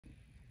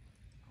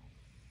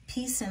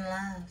Peace and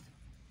love.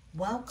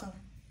 Welcome.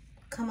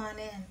 Come on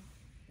in.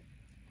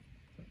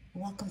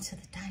 Welcome to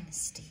the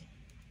dynasty.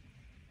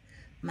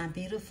 My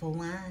beautiful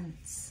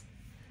ones.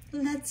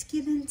 Let's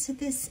get into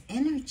this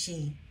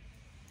energy.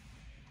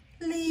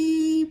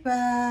 Libra.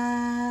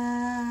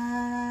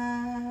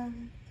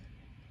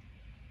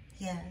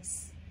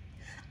 Yes.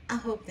 I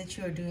hope that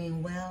you're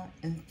doing well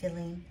and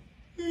feeling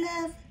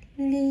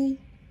lovely.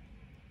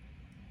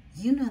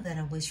 You know that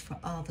I wish for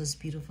all those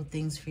beautiful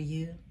things for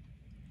you.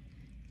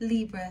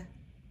 Libra,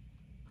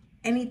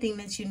 anything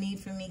that you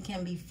need from me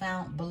can be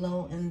found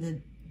below in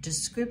the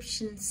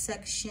description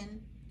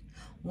section.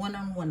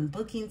 One-on-one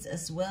bookings,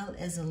 as well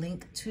as a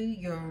link to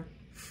your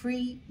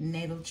free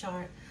natal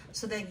chart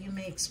so that you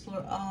may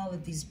explore all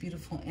of these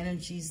beautiful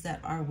energies that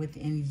are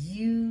within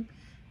you.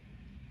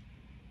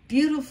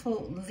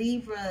 Beautiful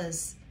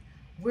Libras,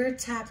 we're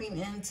tapping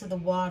into the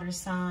water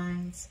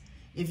signs.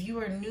 If you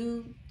are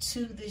new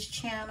to this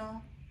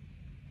channel,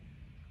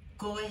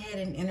 go ahead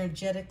and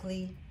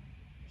energetically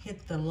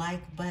hit the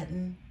like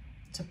button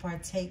to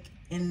partake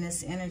in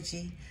this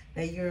energy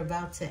that you're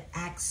about to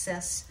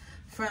access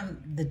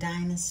from the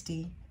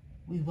dynasty.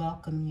 We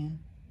welcome you.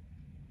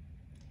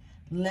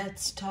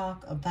 Let's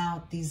talk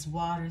about these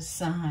water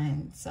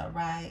signs, all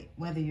right?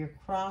 Whether you're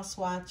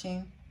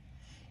cross-watching,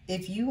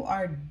 if you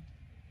are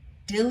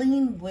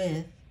dealing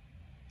with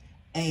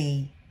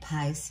a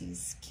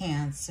Pisces,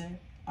 Cancer,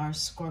 or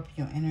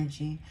Scorpio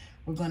energy,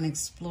 we're going to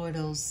explore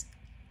those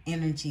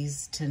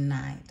energies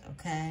tonight,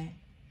 okay?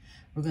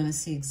 We're going to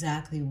see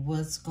exactly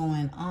what's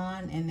going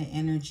on in the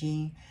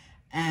energy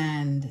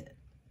and,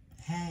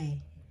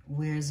 hey,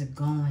 where's it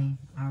going,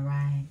 all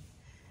right?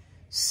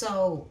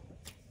 So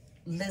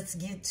let's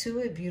get to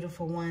it,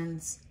 beautiful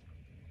ones.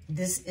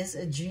 This is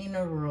a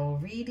general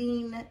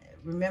reading.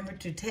 Remember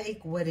to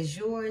take what is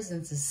yours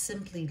and to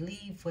simply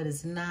leave what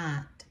is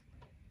not.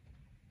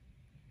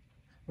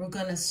 We're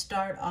going to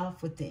start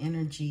off with the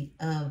energy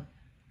of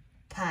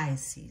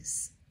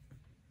Pisces.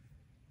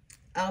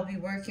 I'll be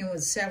working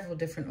with several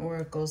different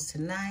oracles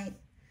tonight,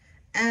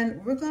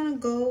 and we're going to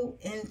go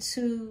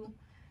into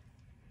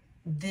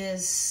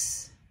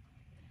this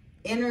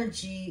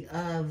energy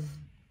of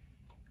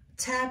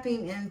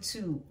tapping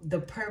into the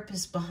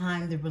purpose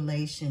behind the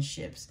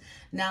relationships.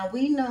 Now,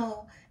 we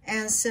know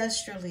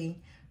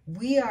ancestrally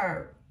we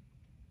are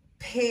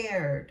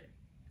paired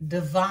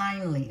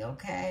divinely,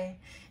 okay?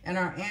 And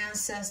our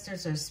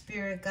ancestors, our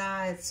spirit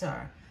guides,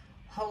 our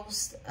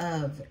host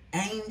of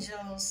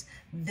angels,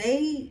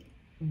 they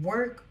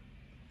work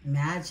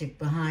magic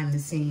behind the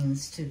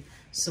scenes to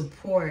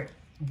support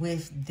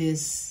with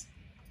this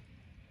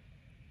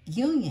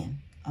union,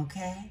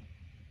 okay?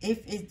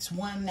 If it's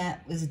one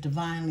that was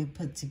divinely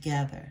put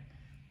together.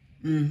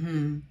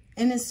 And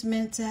it's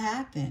meant to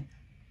happen.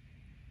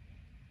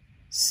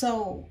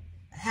 So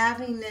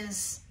having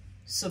this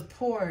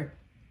support,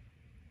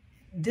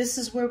 this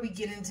is where we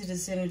get into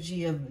this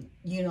energy of,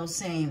 you know,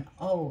 saying,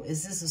 oh,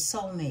 is this a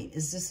soulmate?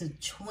 Is this a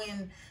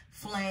twin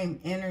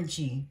flame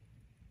energy?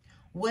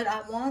 What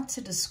I want to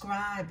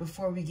describe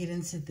before we get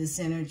into this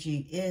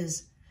energy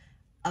is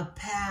a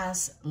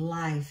past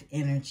life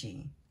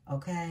energy,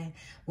 okay?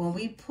 When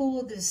we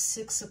pull this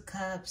Six of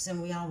Cups,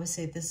 and we always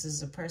say this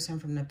is a person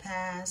from the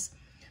past,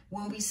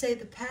 when we say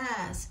the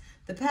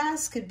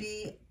past could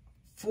be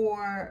 4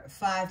 or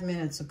 5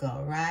 minutes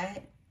ago,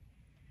 right?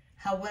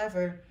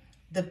 However,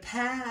 the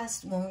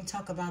past, when we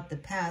talk about the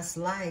past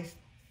life,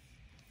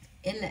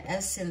 in the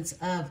essence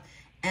of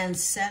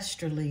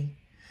ancestrally,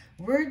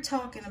 we're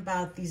talking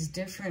about these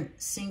different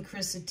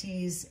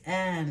synchronicities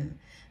and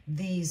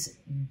these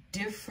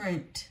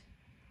different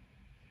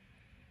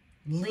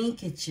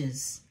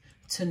linkages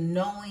to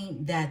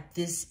knowing that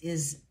this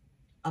is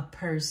a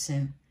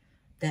person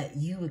that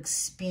you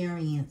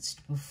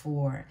experienced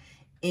before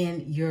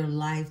in your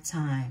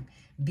lifetime,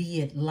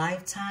 be it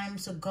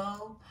lifetimes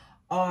ago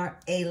or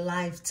a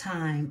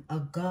lifetime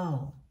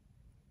ago.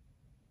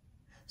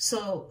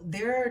 So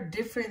there are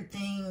different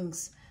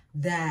things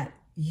that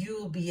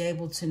you'll be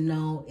able to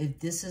know if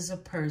this is a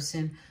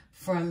person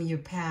from your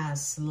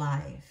past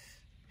life.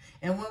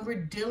 And when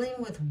we're dealing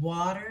with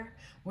water,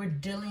 we're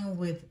dealing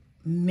with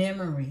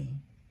memory.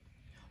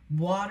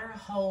 Water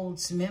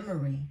holds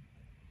memory.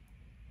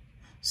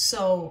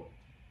 So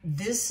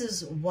this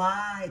is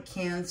why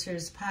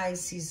Cancers,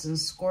 Pisces, and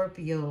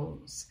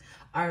Scorpios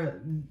are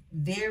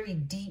very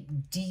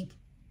deep,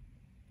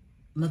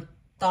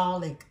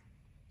 methodic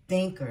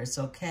thinkers,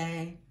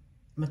 okay?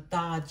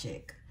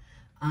 Methodic,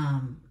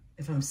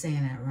 if I'm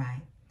saying that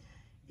right.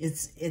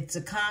 It's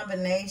a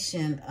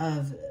combination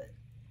of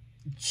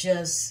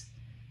just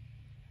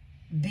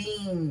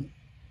being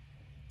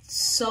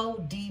so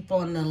deep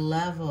on the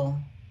level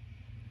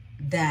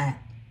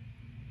that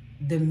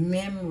the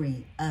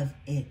memory of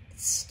it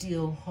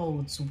still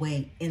holds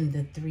weight in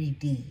the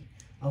 3D,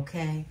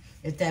 okay?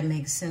 If that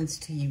makes sense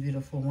to you,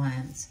 beautiful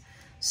ones.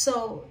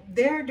 So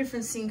there are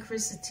different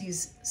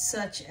synchronicities,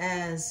 such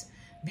as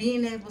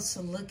being able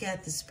to look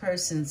at this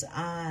person's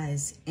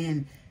eyes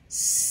and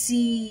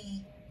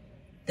see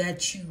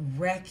that you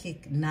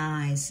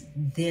recognize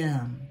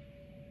them.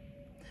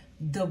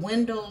 The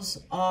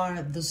windows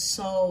are the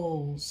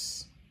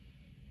souls,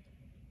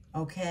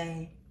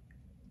 okay?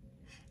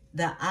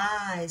 The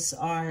eyes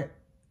are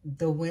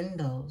the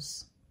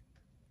windows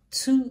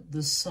to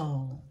the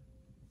soul.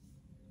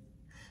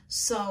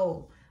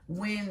 So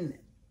when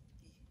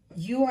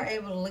you are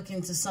able to look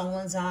into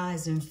someone's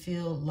eyes and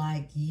feel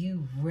like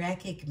you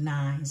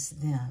recognize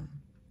them,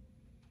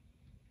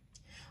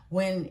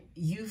 when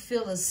you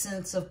feel a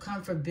sense of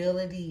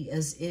comfortability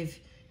as if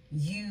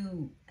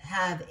you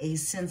have a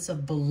sense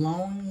of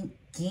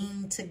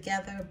belonging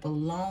together,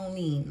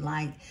 belonging,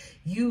 like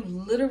you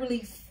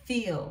literally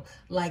feel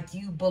like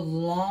you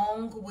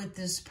belong with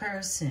this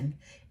person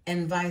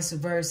and vice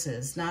versa.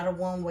 It's not a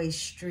one-way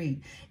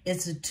street.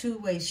 It's a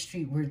two-way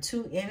street where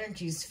two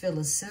energies feel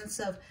a sense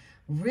of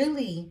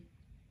really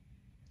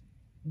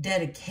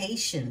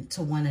dedication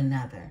to one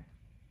another.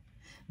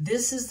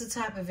 This is the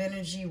type of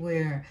energy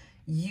where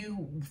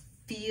you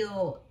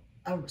feel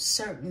a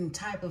certain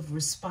type of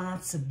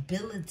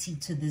responsibility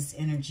to this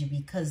energy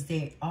because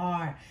they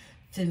are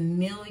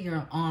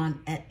familiar on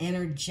an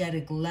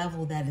energetic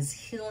level that is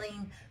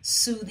healing,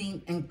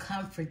 soothing, and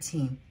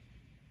comforting.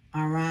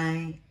 All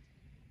right?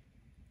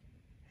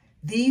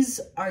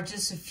 These are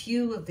just a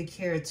few of the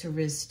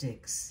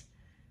characteristics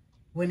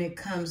when it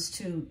comes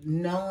to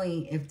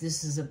knowing if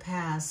this is a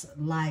past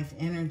life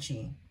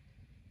energy.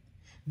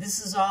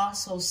 This is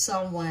also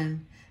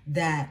someone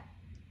that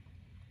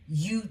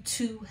you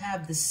two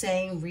have the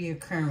same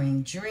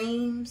reoccurring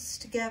dreams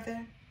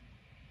together.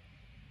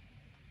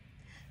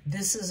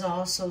 This is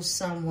also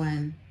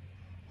someone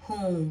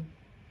whom,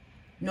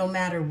 no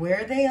matter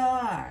where they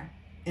are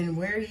and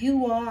where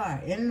you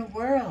are in the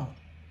world,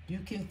 you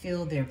can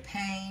feel their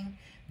pain,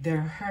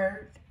 their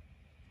hurt.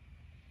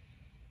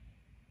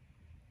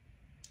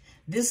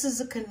 This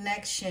is a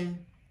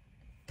connection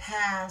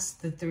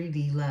past the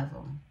 3D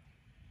level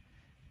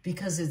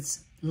because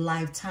it's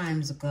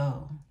lifetimes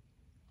ago.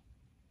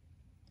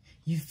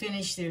 You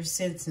finish their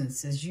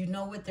sentences. You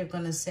know what they're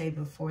going to say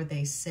before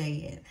they say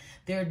it.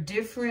 They're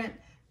different.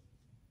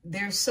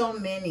 There's so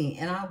many,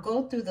 and I'll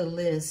go through the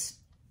list,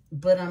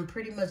 but I'm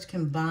pretty much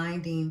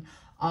combining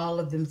all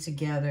of them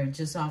together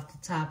just off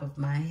the top of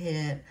my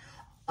head,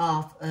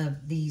 off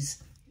of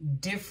these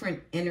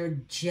different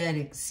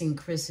energetic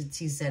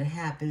synchronicities that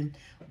happen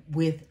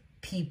with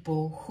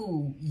people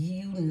who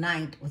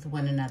unite with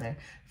one another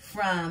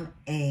from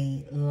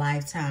a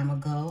lifetime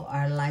ago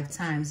or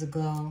lifetimes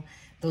ago,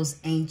 those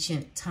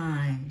ancient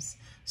times.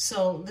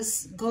 So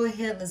let's go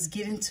ahead. Let's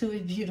get into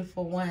it,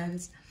 beautiful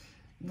ones.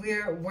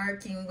 We're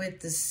working with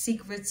the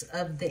secrets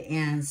of the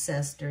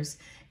ancestors.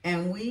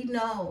 And we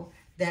know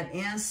that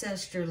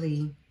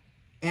ancestrally,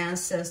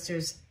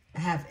 ancestors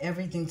have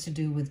everything to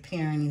do with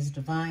pairing these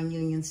divine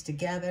unions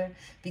together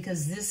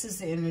because this is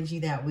the energy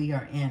that we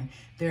are in.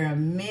 There are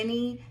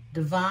many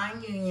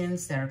divine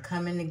unions that are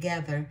coming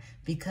together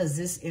because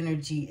this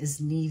energy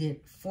is needed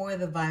for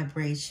the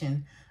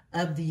vibration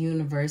of the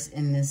universe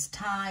in this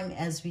time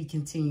as we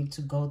continue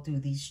to go through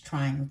these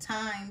trying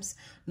times.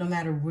 No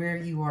matter where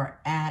you are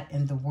at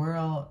in the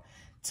world,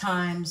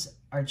 times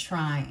are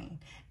trying.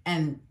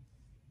 And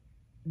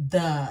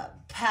the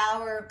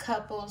power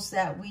couples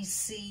that we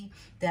see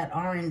that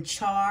are in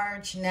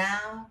charge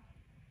now,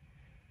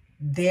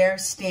 they're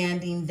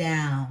standing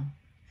down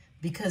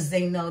because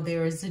they know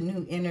there is a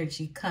new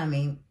energy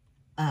coming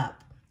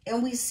up.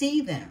 And we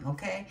see them,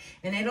 okay?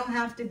 And they don't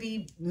have to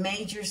be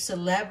major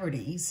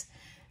celebrities,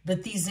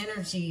 but these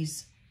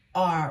energies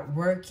are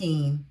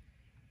working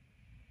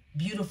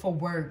beautiful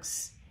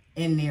works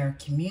in their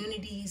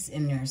communities,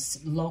 in their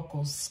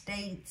local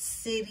states,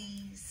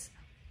 cities.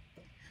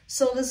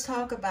 So let's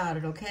talk about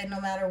it, okay?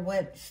 No matter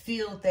what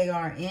field they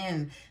are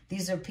in,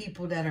 these are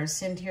people that are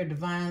sent here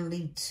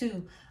divinely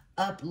to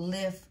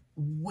uplift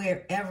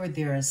wherever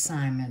their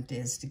assignment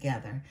is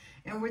together.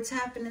 And we're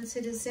tapping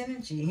into this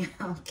energy,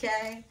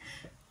 okay?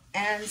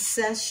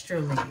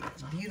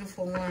 Ancestrally,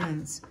 beautiful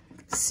ones.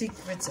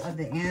 Secrets of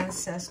the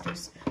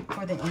ancestors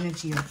for the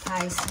energy of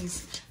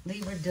Pisces.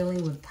 Libra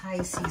dealing with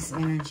Pisces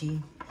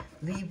energy.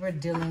 Libra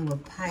dealing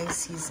with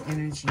Pisces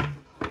energy.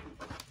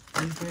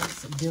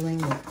 Libra's dealing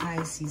with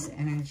Pisces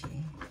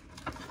energy.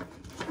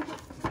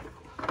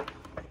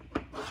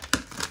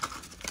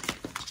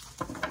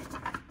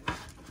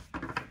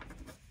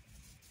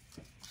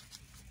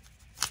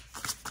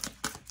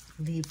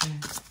 Libra,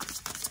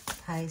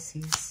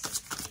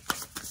 Pisces.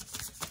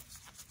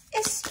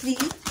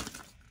 Esprit.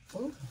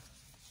 Ooh.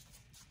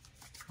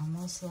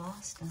 Almost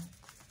lost them.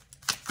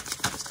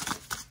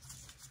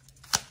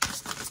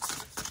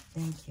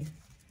 Thank you.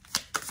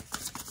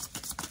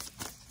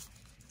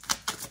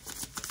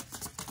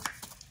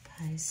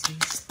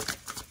 Pisces.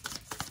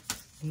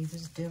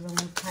 Libra's dealing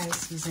with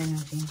Pisces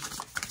energy.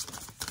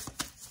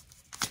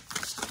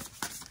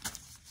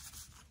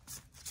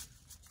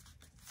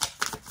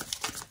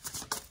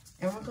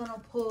 And we're going to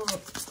pull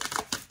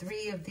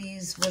 3 of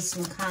these with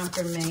some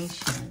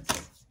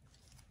confirmations.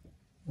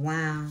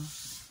 Wow.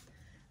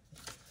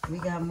 We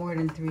got more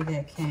than 3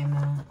 that came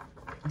out.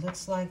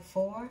 Looks like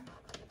 4.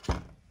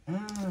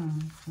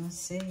 Let's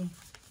see.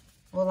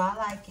 Well, I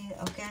like it,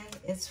 okay?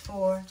 It's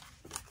 4.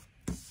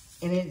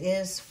 And it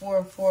is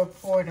 4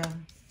 Porta.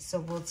 So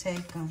we'll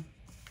take them.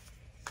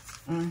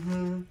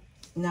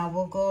 Now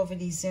we'll go over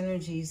these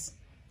energies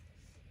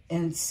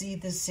and see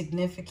the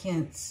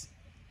significance.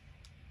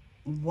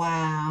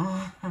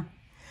 Wow.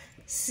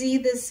 See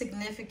the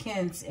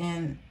significance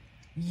and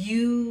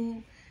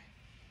you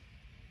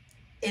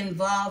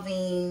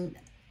involving,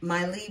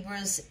 my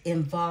Libras,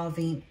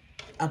 involving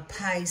a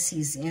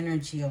Pisces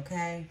energy,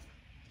 okay?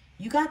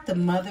 You got the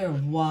Mother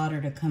of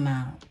Water to come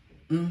out.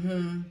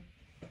 And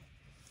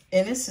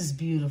this is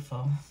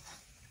beautiful.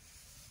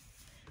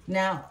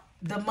 Now,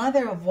 the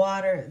Mother of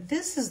Water,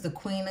 this is the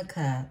Queen of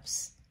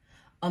Cups.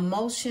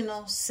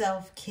 Emotional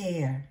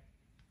self-care.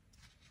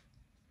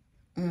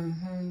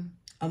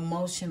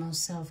 Emotional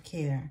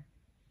self-care.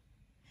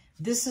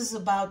 This is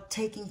about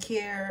taking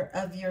care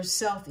of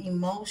yourself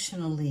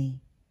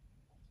emotionally.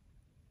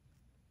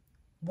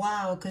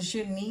 Wow, because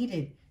you're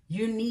needed.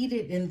 You're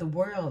needed in the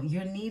world.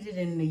 You're needed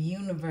in the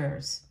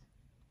universe.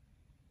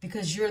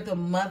 Because you're the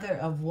Mother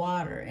of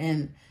Water.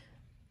 And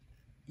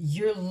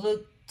you're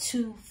looked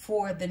to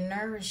for the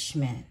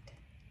nourishment.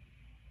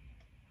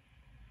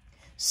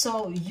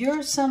 So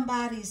you're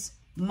somebody's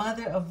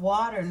Mother of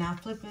Water. Now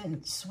flip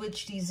and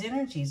switch these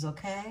energies,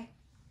 okay?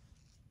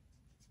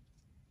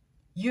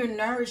 Your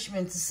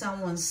nourishment to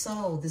someone's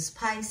soul. This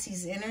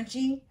Pisces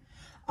energy,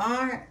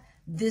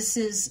 this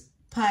is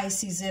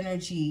Pisces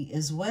energy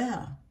as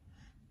well.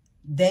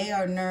 They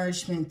are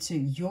nourishment to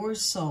your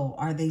soul,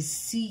 or they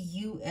see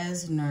you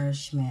as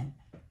nourishment.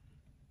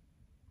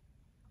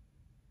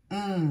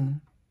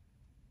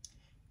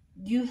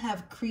 You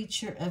have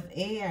creature of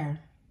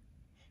air.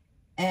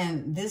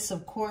 And this,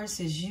 of course,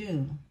 is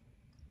you.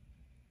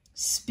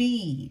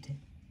 Speed.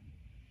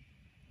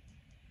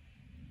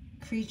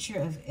 Creature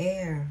of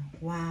air.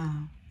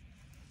 Wow.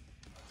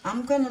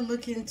 I'm going to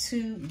look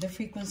into the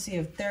frequency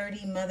of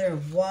 30, Mother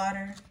of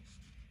Water.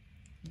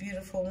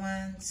 Beautiful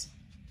ones.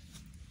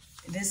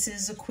 This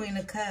is a Queen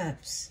of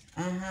Cups.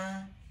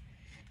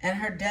 And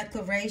her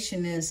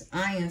declaration is,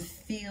 I am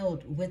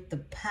filled with the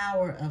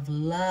power of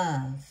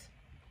love.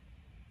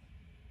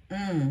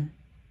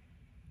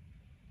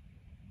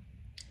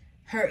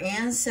 Her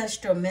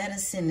ancestral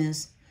medicine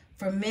is,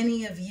 for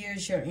many of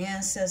years, your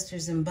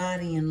ancestors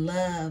embodying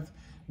love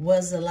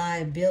was a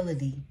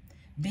liability.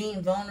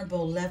 Being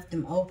vulnerable left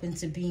them open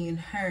to being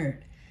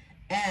hurt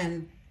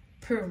and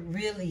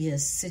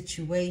perilous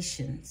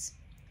situations.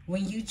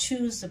 When you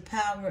choose the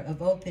power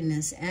of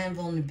openness and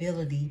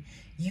vulnerability,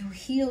 you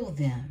heal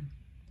them.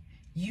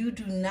 You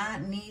do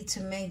not need to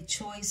make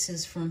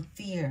choices from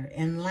fear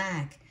and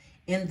lack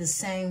in the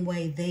same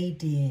way they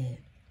did.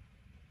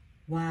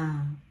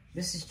 Wow.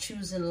 This is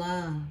choosing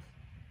love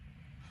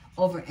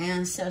over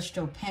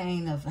ancestral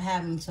pain of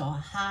having to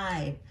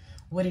hide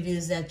what it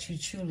is that you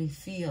truly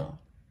feel.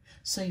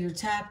 So you're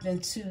tapped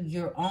into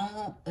your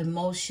own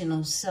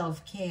emotional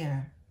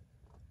self-care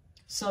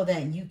so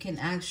that you can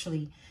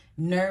actually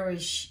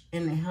nourish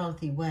in a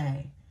healthy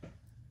way.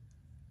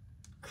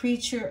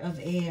 Creature of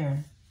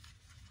air,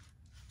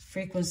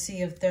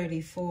 frequency of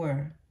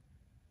 34,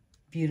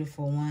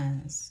 beautiful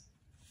ones.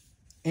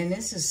 And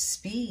this is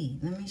speed.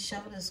 Let me show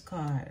this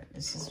card.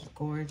 This is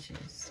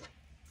gorgeous.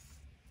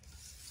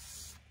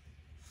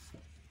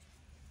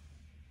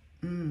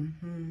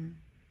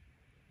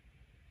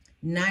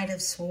 Knight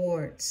of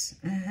Swords.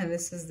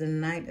 This is the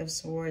Knight of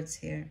Swords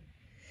here.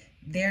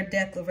 Their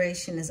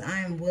declaration is, I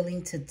am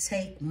willing to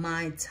take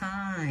my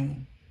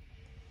time.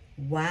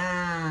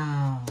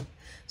 Wow.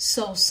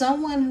 So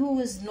someone who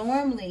is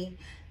normally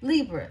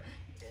Libra,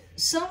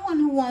 someone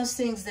who wants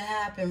things to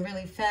happen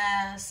really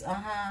fast,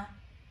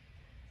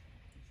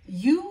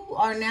 you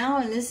are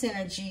now in this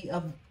energy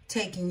of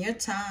taking your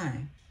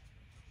time.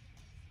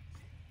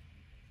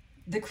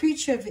 The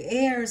creature of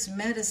air's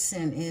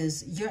medicine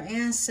is, your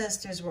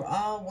ancestors were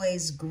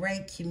always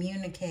great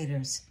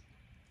communicators.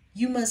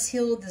 You must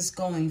heal this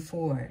going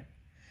forward.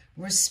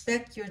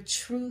 Respect your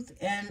truth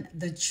and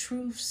the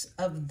truths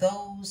of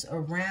those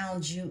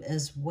around you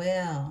as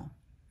well.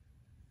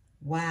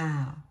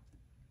 Wow.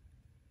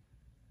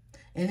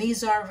 And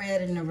these are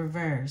read in the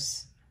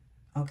reverse.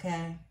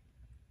 Okay?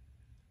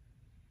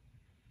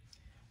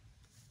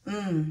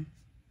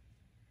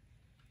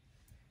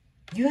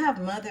 You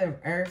have Mother of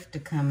Earth to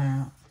come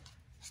out.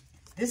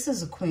 This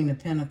is a Queen of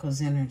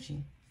Pentacles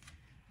energy.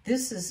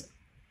 This is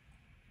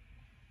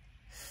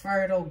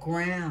fertile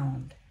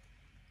ground.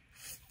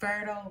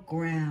 Fertile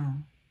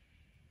ground.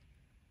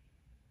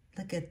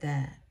 Look at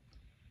that.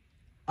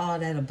 All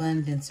that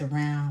abundance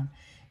around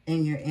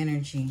in your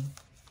energy.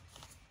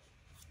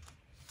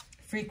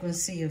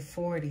 Frequency of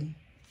 40.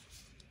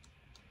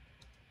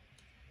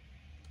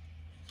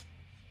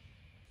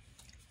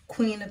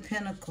 Queen of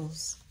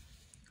Pentacles.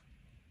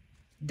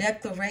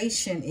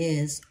 Declaration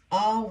is,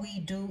 all we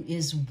do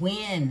is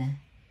win.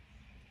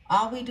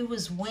 All we do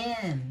is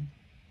win.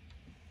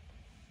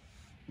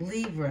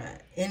 Libra,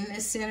 in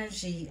this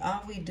energy,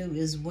 all we do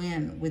is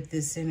win with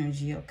this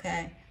energy,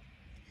 okay?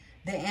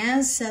 The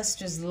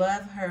ancestors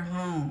love her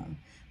home.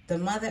 The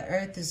Mother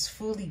Earth is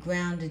fully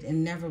grounded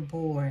and never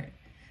bored.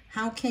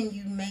 How can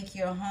you make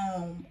your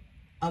home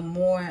a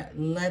more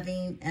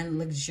loving and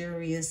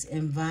luxurious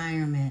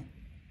environment?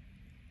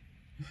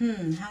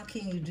 How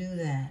can you do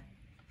that?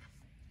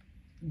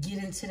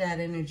 Get into that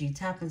energy.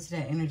 Tap into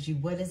that energy.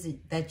 What is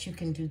it that you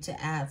can do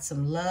to add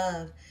some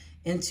love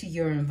into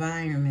your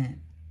environment?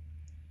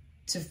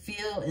 To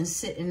feel and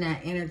sit in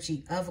that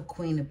energy of a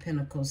Queen of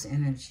Pentacles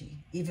energy.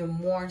 Even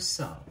more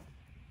so.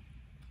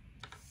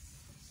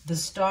 The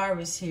Star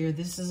is here.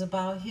 This is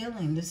about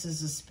healing. This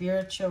is a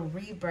spiritual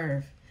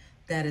rebirth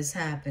that is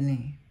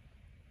happening.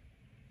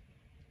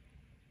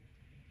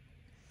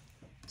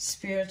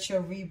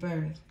 Spiritual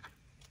rebirth.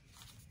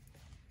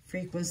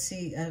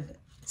 Frequency of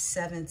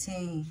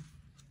 17.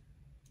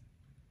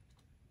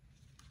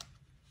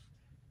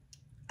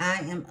 I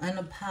am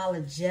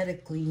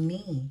unapologetically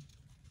me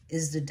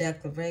is the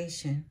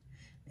declaration.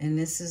 And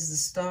this is the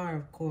Star,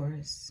 of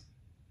course.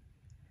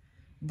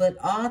 But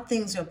all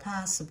things are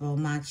possible,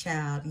 my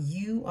child.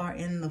 You are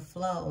in the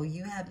flow.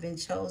 You have been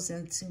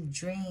chosen to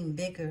dream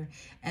bigger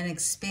and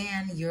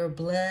expand your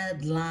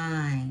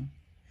bloodline.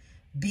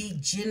 Be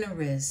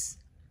generous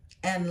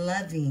and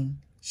loving.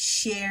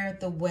 Share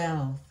the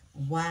wealth.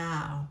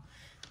 Wow.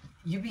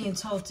 You're being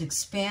told to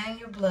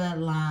expand your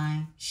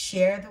bloodline,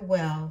 share the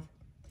wealth.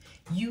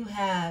 You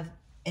have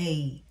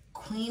a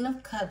Queen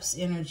of Cups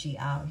energy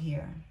out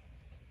here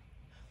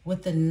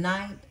with the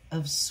Knight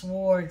of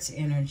Swords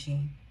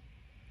energy,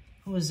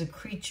 who is a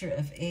creature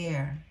of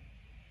air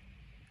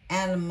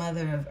and a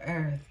Mother of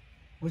Earth,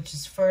 which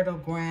is fertile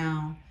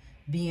ground,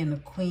 being a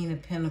Queen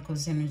of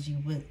Pentacles energy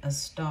with a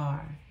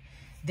star.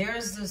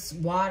 There's this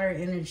water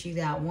energy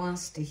that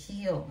wants to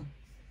heal.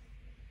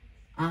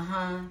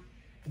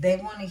 They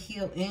want to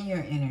heal in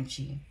your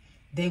energy.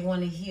 They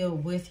want to heal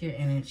with your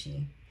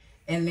energy.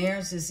 And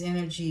there's this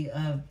energy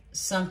of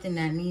something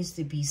that needs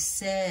to be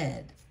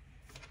said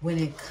when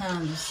it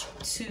comes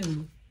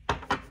to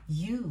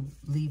you,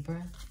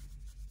 Libra.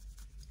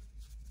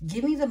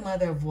 Give me the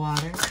Mother of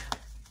Water.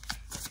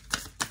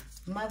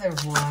 Mother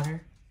of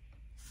Water.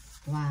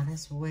 Wow,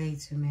 that's way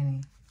too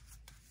many.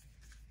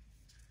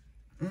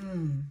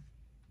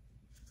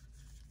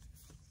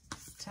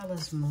 Tell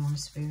us more,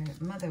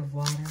 Spirit. Mother of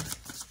Water.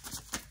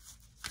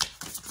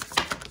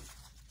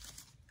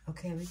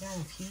 Okay, we got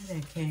a few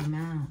that came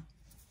out.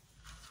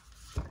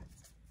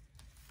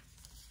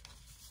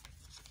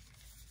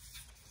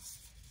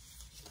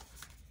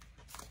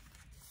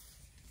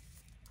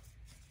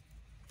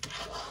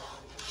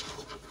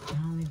 I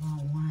only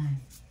want one.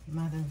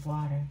 Mother of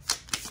Water.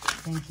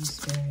 Thank you,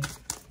 Spirit.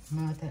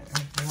 Mother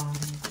of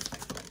Water.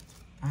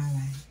 All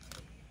right.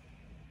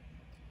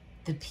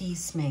 The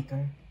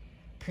Peacemaker.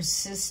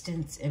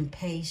 Persistence and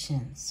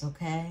patience,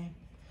 okay?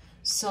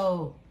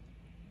 So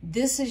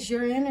this is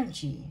your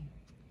energy,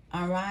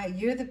 all right?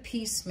 You're the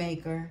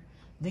peacemaker.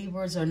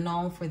 Libras are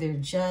known for their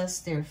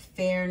just, their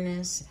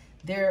fairness,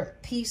 their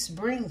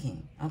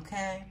peace-bringing,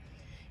 okay?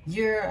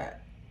 You're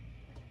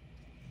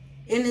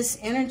in this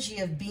energy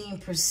of being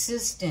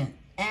persistent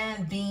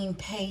and being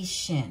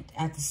patient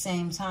at the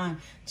same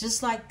time,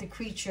 just like the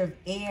creature of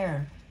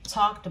air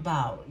talked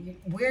about,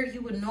 where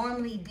you would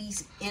normally be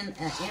in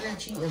an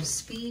energy of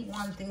speed,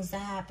 wanting things to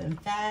happen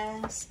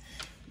fast.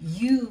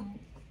 You've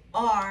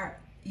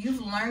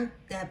learned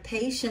that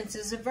patience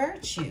is a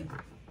virtue.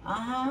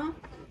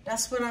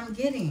 That's what I'm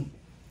getting.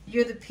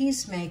 You're the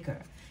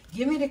peacemaker.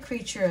 Give me the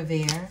creature of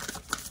air.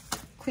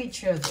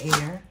 Creature of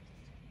air.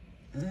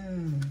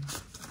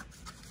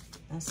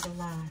 That's a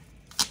lot.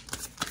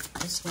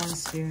 Just one,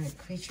 Spirit.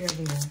 Creature of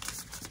air.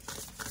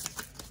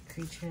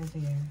 Creature of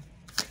air.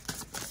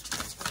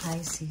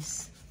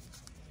 Pisces.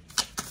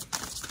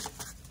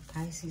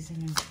 Pisces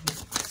energy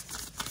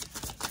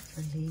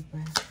for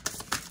Libra.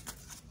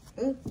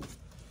 Ooh,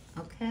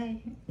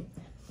 okay.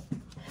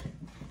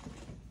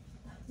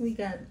 We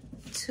got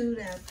two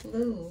that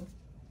flew.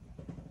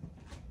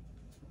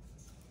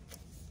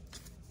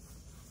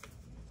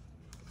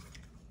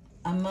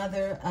 A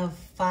mother of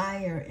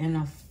fire and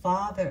a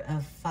father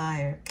of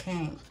fire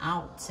came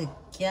out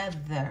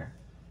together.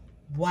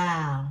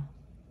 Wow.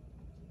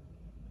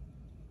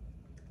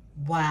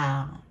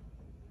 Wow.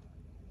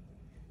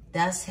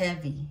 That's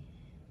heavy.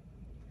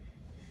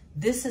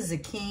 This is a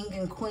King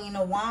and Queen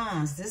of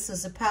Wands. This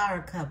is a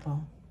power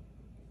couple.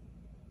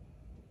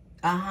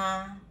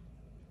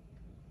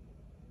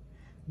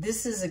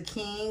 This is a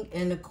King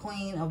and a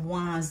Queen of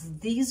Wands.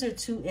 These are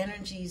two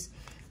energies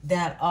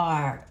that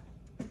are,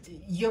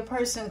 your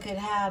person could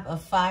have a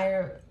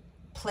fire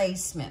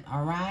placement,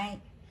 all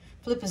right?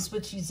 Flip and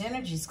switch these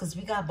energies because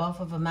we got both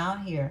of them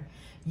out here.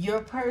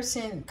 Your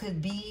person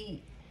could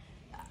be,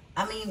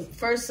 I mean,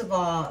 first of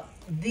all,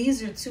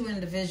 these are two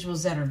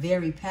individuals that are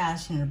very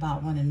passionate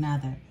about one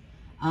another.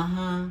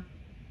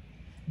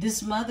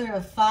 This mother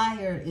of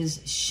fire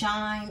is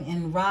shine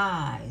and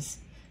rise.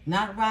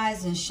 Not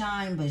rise and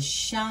shine, but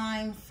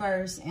shine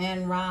first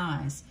and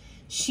rise.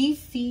 She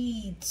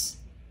feeds.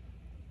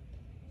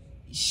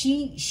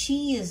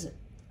 She is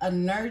a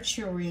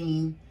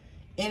nurturing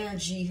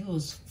energy who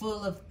is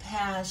full of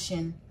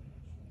passion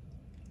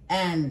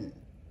and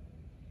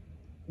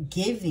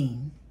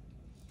giving.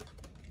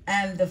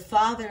 And the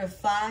Father of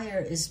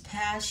fire is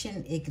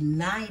passion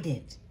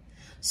ignited.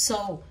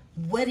 So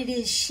what it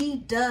is she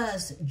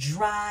does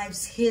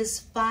drives his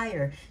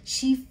fire.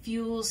 She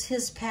fuels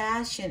his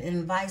passion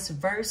and vice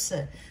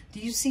versa. Do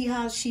you see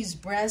how she's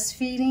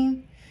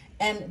breastfeeding?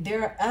 And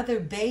there are other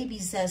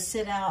babies that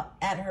sit out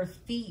at her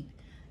feet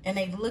and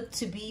they look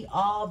to be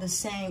all the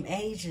same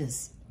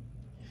ages.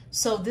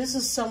 So this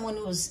is someone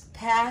who is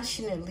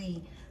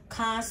passionately,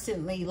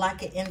 constantly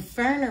like an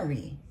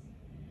infirmary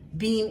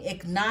being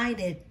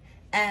ignited,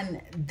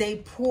 and they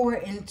pour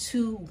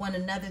into one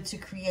another to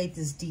create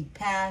this deep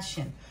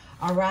passion.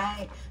 All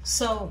right.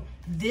 So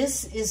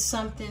this is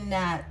something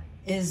that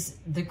is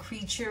the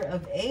creature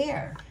of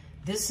air.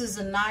 This is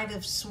a Knight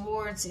of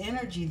Swords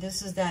energy.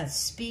 This is that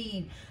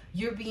speed.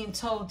 You're being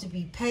told to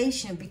be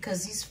patient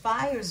because these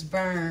fires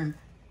burn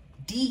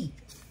deep,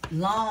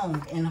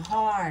 long, and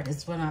hard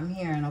is what I'm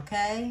hearing,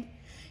 okay?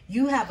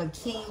 You have a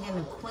king and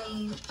a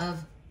queen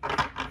of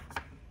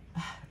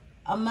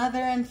a mother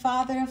and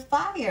father of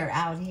fire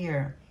out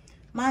here.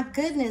 My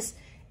goodness.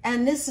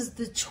 And this is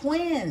the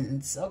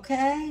twins,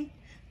 okay?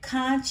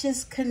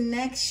 Conscious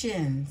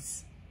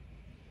connections.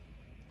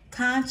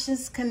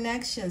 Conscious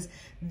connections.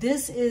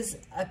 This is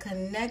a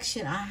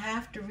connection. I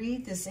have to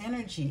read this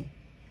energy.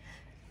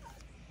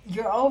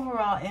 Your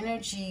overall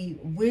energy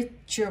with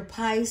your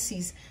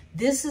Pisces.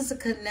 This is a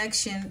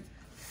connection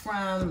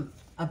from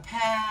a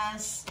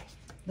past.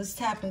 Let's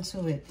tap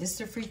into it. It's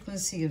the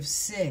frequency of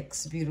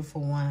 6,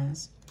 beautiful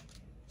ones.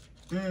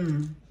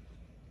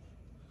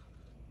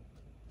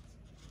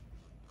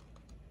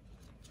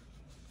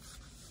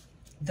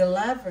 The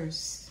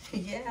Lovers.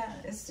 Yeah,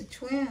 it's the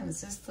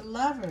twins. It's the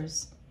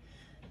Lovers.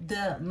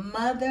 The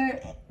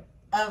mother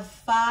of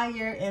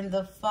fire and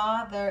the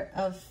father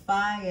of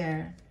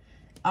fire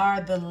are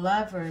the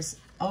Lovers.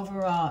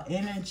 Overall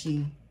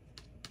energy.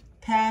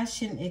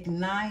 Passion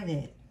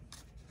ignited.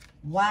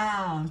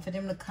 Wow. And for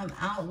them to come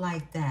out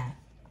like that.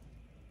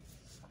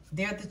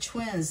 They're the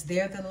twins.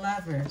 They're the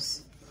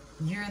Lovers.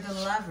 You're the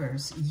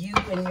Lovers. You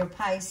and your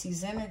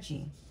Pisces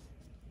energy.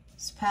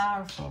 It's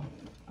powerful.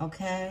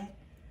 Okay?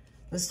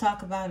 Let's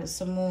talk about it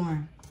some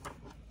more.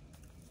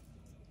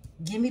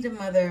 Give me the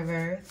Mother of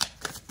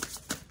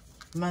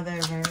Earth. Mother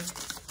of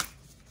Earth.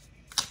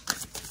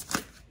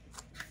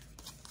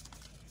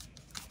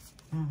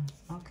 Oh,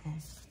 okay.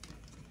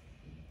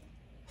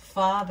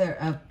 Father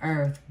of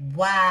Earth.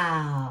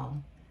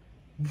 Wow.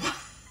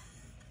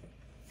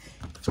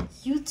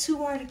 You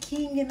two are the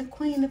King and the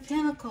Queen of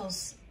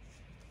Pentacles.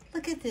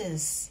 Look at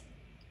this.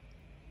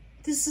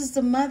 This is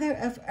the Mother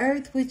of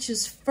Earth, which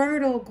is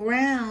fertile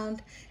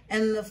ground,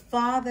 and the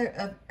Father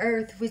of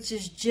Earth, which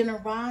is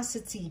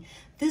generosity.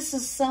 This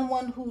is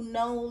someone who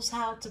knows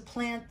how to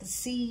plant the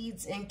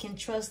seeds and can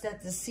trust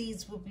that the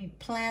seeds will be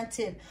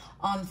planted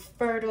on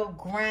fertile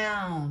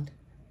ground.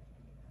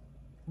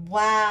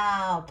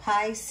 Wow,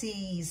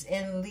 Pisces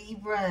and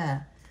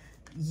Libra.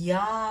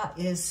 Y'all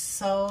is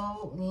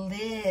so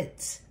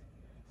lit.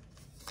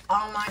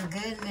 Oh my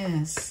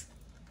goodness.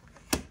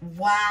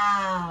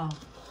 Wow.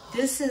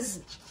 This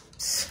is,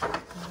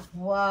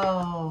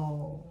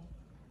 whoa.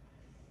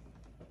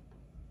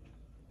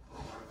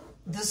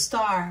 The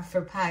Star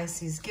for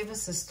Pisces. Give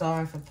us a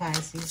star for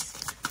Pisces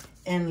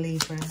and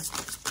Libra.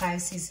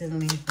 Pisces and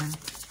Libra.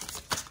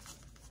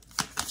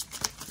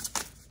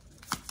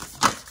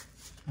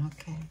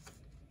 Okay.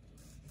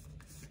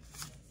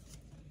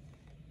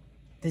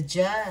 The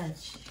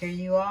Judge. Here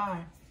you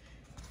are.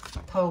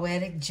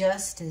 Poetic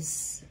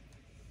Justice.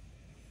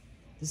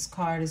 This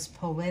card is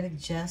Poetic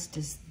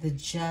Justice, the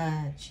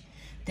Judge.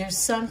 There's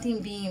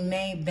something being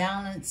made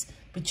balance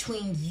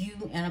between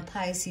you and a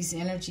Pisces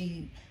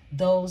energy,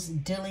 those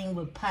dealing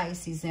with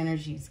Pisces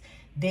energies.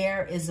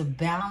 There is a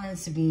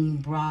balance being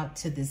brought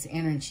to this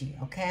energy,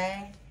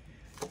 okay?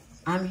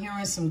 I'm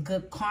hearing some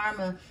good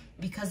karma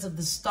because of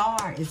the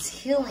Star. It's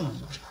healing.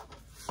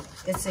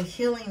 It's a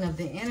healing of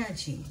the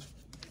energy.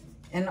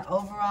 And the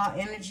overall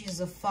energy is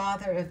a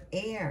Father of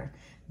Air.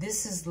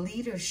 This is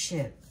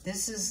leadership.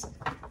 This is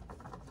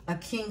a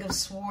King of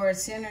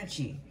Swords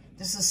energy.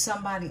 This is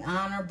somebody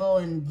honorable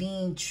and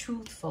being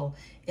truthful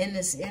in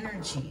this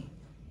energy.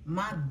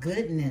 My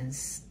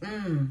goodness.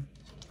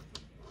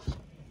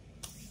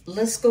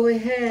 Let's go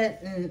ahead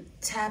and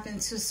tap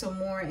into some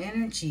more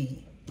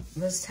energy.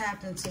 Let's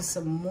tap into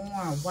some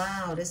more.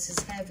 Wow, this is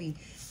heavy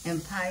in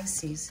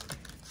Pisces.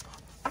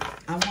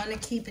 I want to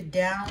keep it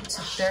down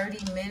to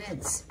 30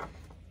 minutes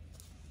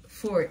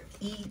for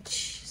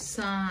each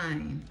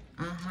sign.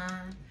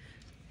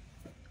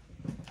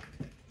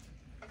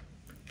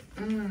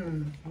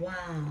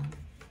 Wow.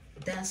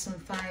 That's some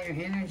fire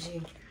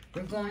energy.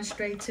 We're going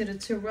straight to the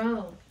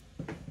tarot.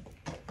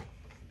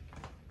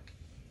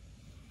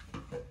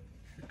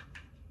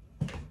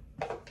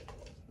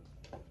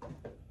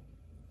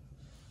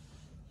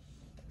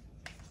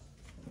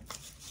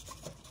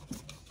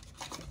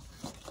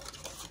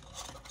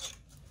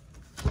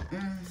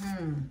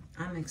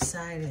 I'm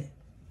excited.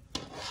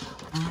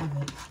 I have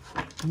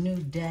new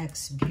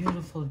decks,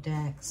 beautiful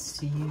decks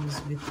to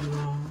use with you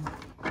all.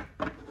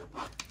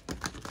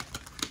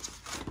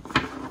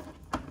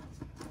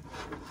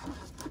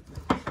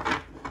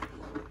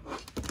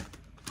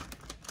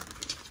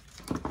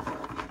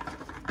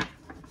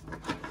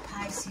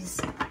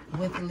 Pisces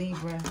with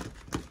Libra.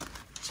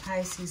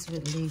 Pisces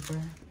with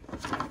Libra.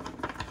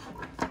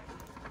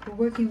 We're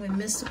working with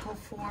Mystical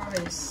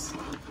Forest.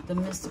 The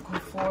Mystical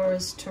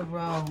Forest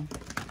Tarot.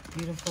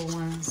 Beautiful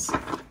ones.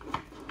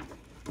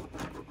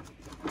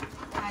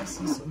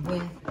 Pisces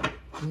with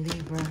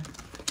Libra.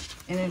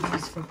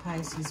 Energies for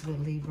Pisces with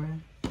Libra.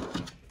 I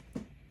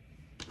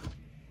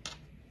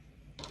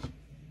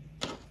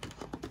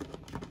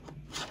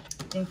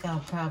think I'll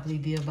probably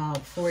be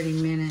about 40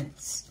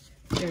 minutes.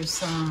 Your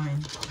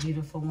sign,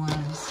 beautiful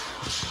ones.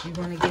 You're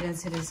going to get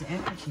into this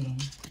energy.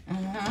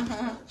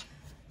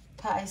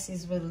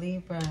 Pisces with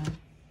Libra.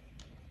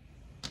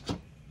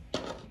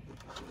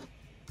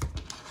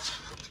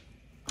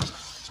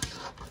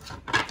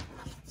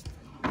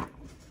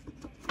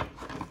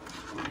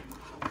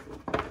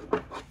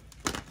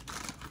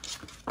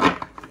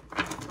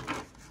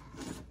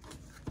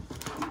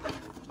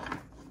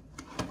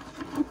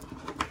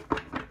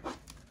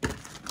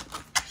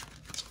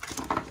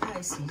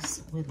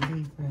 Pisces with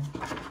Libra.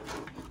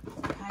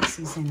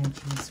 Pisces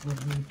energies with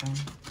Libra.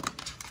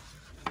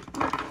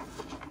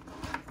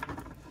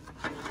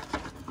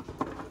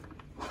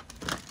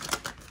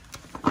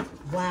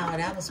 Wow,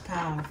 that was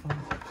powerful.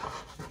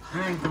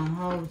 I ain't gonna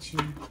hold you.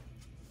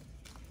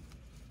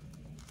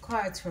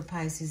 Cards for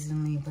Pisces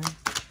and Libra.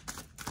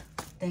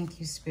 Thank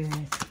you, Spirit.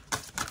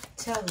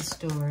 Tell the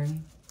story.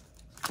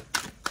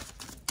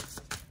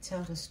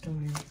 Tell the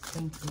story.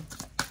 Thank you.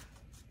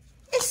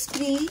 It's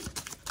me.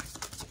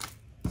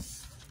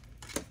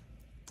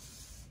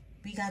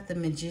 We got the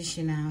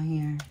Magician out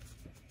here.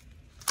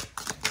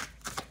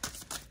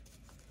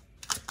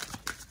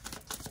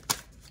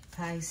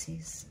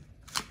 Pisces.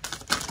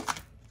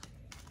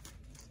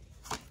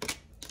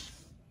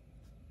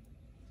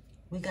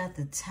 We got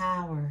the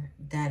Tower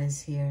that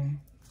is here.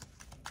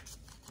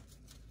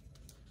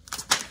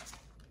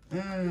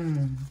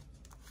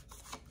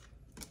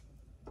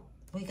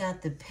 We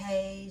got the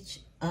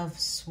Page of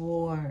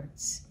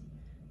Swords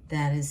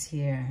that is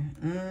here.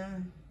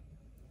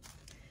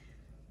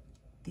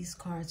 These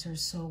cards are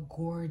so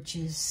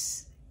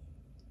gorgeous.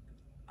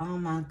 Oh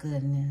my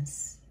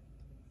goodness.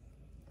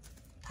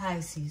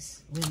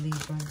 Pisces with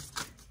Libra.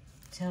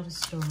 Tell the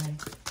story.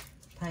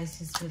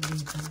 Pisces with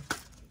Libra.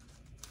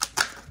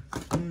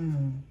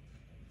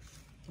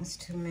 That's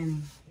too many.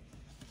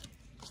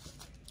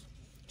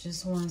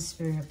 Just one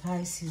Spirit.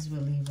 Pisces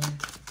with Libra.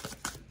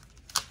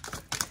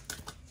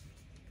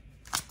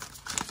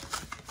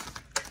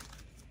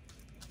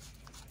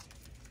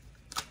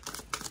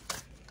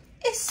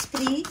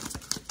 Esprit.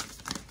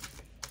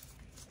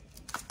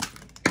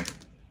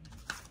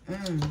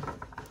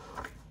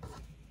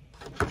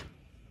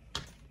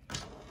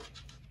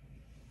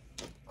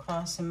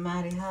 Crossing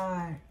mighty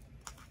hard,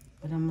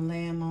 but I'm gonna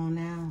lay them on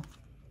out.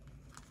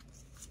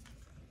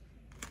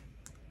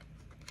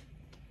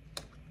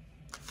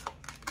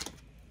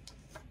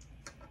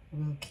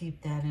 We'll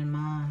keep that in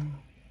mind.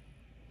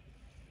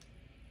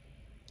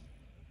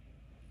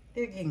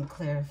 They're getting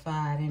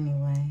clarified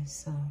anyway,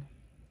 so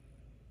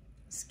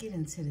let's get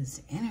into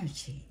this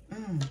energy.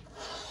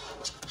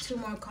 2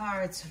 more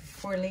cards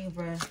for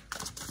Libra.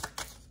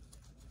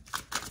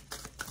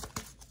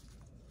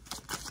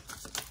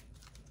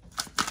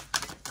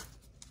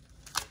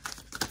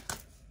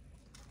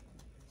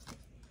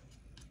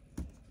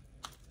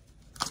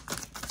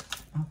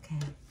 Okay,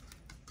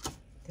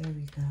 there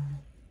we go.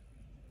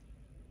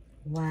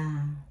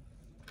 Wow.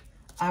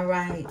 All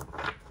right.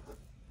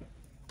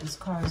 These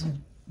cards are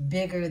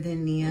bigger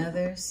than the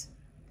others.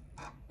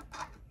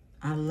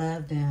 I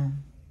love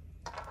them.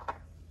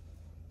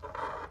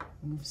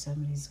 Move some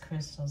of these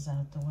crystals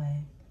out the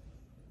way.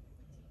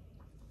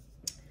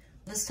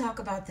 Let's talk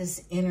about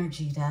this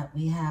energy that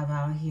we have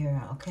out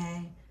here,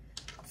 okay?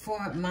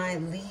 For my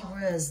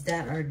Libras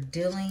that are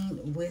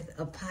dealing with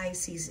a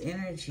Pisces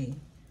energy,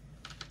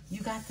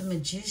 you got the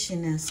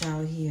Magician that's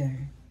out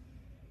here.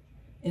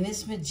 And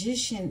this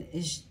Magician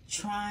is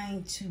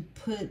trying to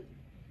put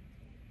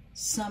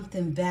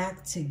something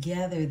back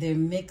together. They're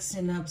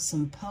mixing up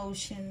some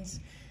potions.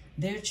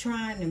 They're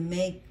trying to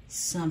make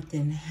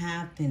something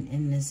happen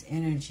in this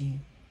energy.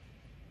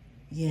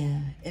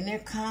 Yeah, and they're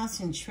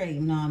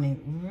concentrating on it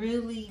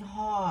really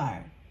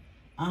hard.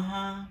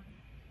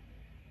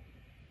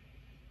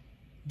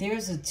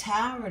 There's a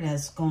tower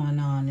that's going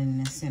on in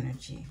this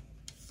energy.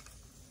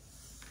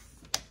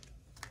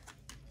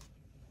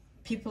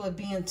 People are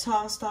being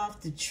tossed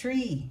off the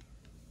tree.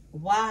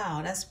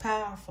 Wow, that's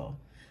powerful.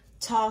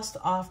 Tossed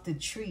off the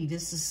tree.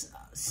 This is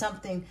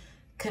something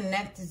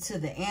connected to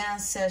the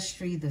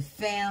ancestry, the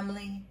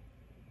family.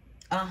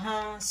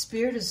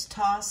 Spirit is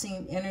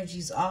tossing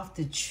energies off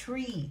the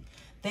tree.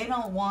 They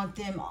don't want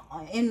them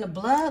in the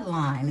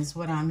bloodline is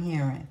what I'm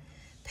hearing.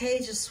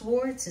 Page of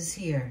Swords is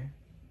here.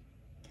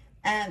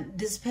 And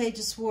this Page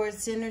of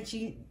Swords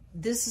energy,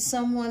 this is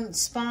someone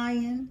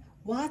spying,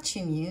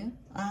 watching you.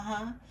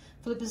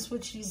 Flip and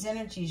switch these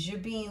energies. You're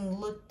being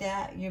looked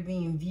at, you're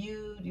being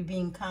viewed, you're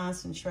being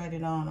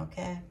concentrated on,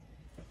 okay?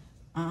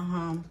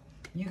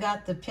 You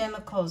got the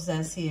Pentacles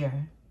that's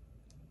here.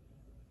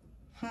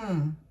 3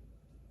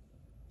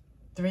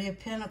 of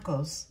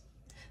Pentacles.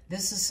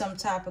 This is some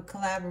type of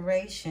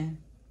collaboration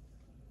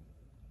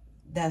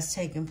that's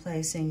taking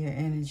place in your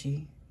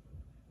energy.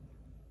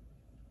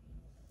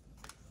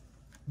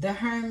 The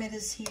Hermit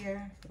is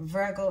here.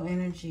 Virgo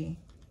energy.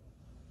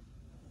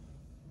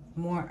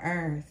 More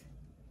earth.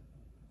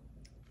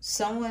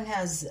 Someone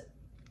has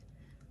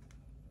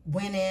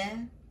went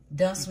in,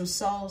 done some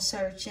soul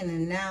searching,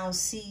 and now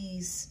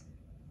sees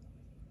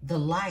the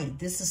light.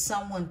 This is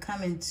someone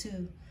coming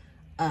to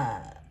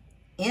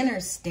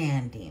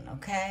understanding,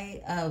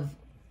 okay, of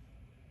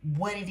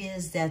what it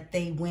is that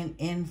they went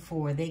in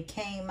for. They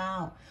came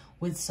out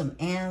with some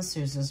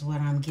answers is what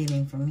I'm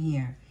getting from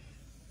here.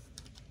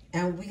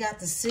 And we got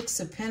the 6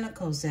 of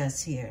Pentacles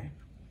that's here.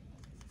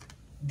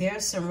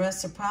 There's some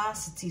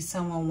reciprocity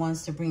someone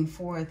wants to bring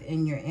forth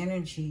in your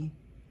energy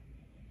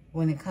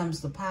when it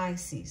comes to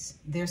Pisces.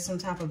 There's some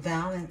type of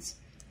balance.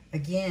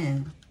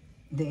 Again,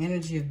 the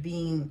energy of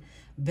being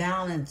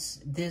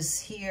balanced. This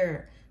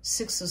here,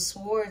 6 of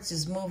Swords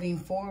is moving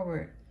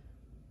forward.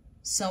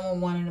 Someone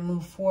wanting to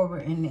move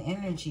forward in the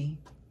energy.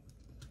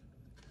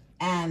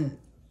 And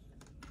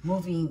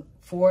moving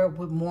forward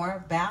with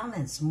more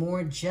balance,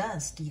 more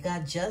just. You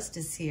got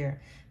justice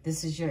here.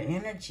 This is your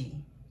energy.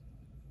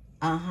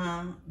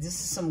 This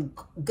is some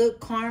good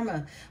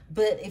karma.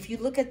 But if you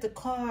look at the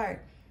card,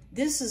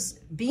 this is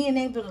being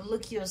able to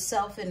look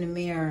yourself in the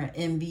mirror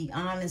and be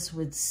honest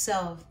with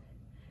self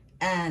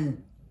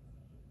and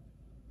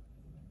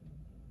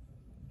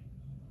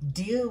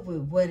deal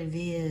with what it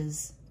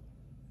is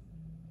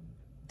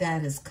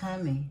that is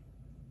coming.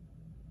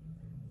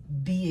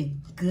 Be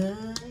it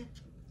good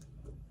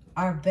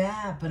or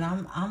bad, but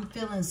I'm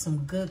feeling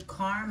some good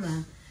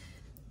karma.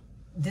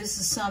 This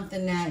is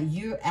something that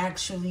you're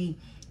actually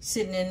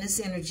sitting in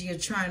this energy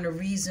of trying to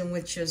reason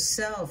with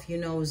yourself. You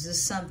know, is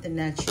this something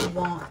that you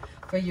want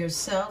for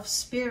yourself?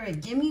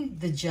 Spirit, give me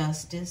the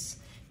justice.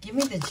 Give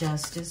me the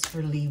justice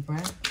for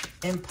Libra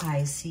and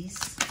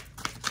Pisces.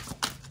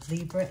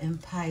 Libra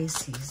and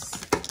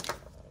Pisces.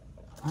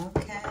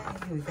 Okay,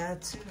 we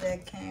got 2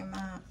 that came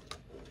out.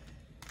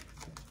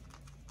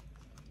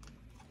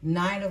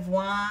 Knight of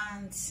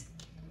Wands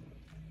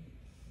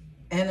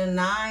and a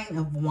 9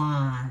 of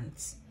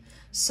Wands.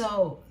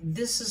 So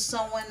this is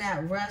someone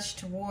that rushed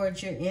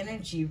towards your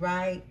energy,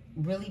 right?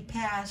 Really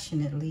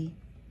passionately.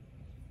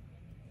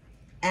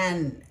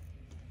 And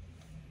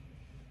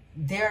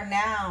they're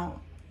now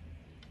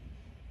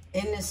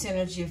in this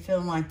energy of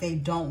feeling like they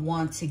don't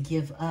want to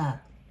give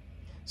up.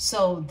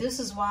 So this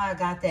is why I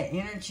got that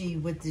energy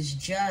with this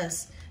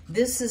just.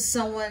 This is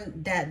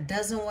someone that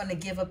doesn't want to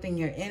give up in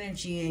your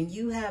energy, and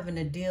you having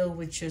to deal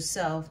with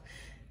yourself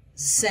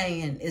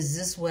saying, is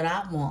this what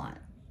I want?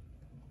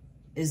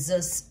 Is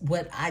this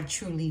what I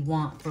truly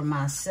want for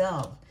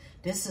myself?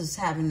 This is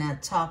having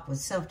that talk with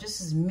self.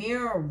 This is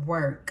mirror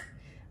work,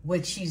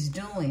 what she's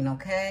doing,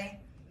 okay?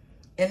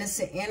 And it's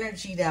an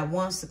energy that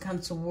wants to come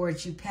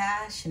towards you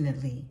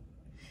passionately.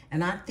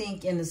 And I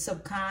think in the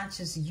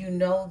subconscious, you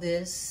know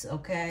this,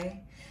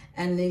 okay?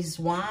 And these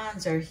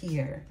wands are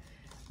here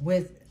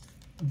with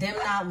them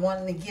not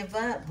wanting to give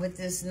up with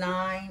this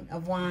 9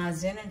 of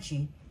Wands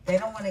energy. They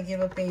don't want to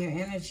give up in your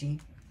energy.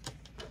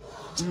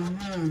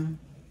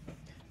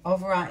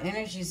 Overall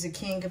energy is the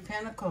King of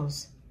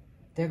Pentacles.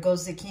 There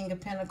goes the King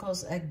of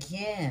Pentacles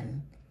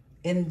again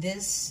in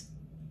this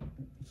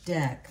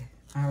deck,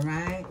 all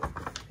right?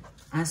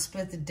 I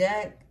split the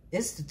deck.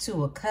 It's the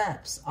 2 of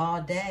Cups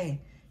all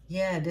day.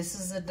 Yeah, this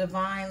is a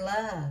divine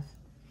love.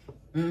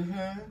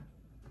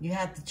 You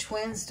had the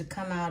twins to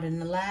come out in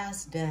the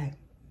last deck.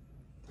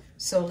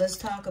 So let's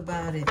talk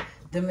about it.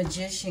 The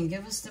Magician.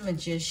 Give us the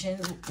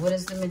Magician. What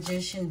is the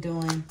Magician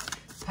doing?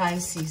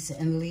 Pisces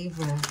and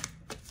Libra.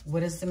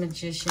 What is the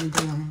Magician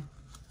doing?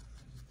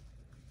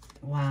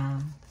 Wow.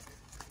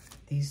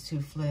 These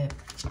 2 flip.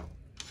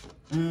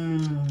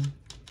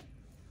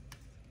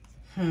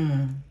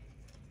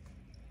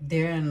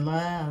 They're in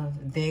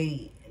love.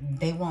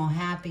 They want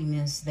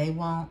happiness. They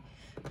want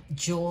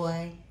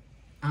joy.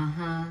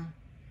 And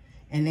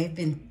they've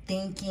been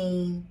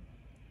thinking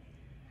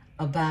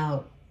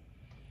about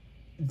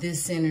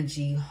this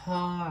energy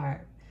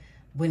hard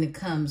when it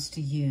comes to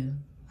you.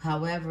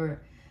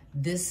 However,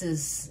 this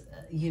is,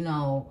 you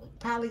know,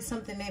 probably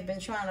something they've been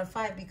trying to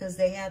fight because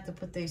they had to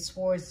put their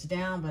swords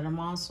down. But I'm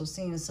also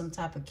seeing some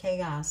type of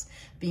chaos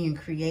being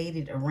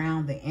created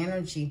around the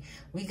energy.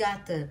 We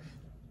got the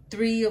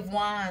 3 of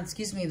Wands,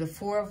 the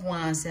 4 of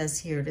Wands that's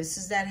here. This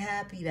is that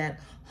happy, that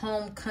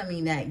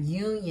homecoming, that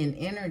union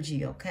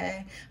energy,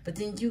 okay? But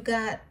then you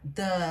got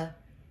the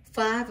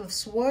 5 of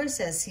Swords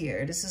that's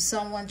here. This is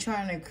someone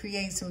trying to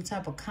create some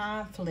type of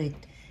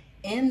conflict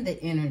in the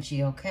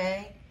energy,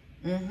 okay?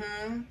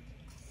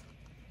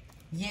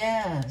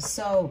 Yeah,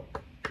 so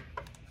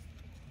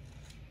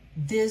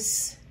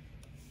this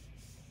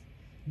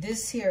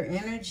this here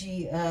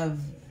energy of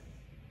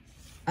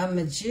a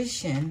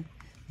magician,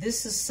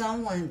 this is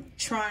someone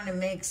trying to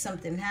make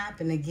something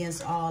happen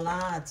against all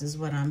odds is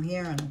what I'm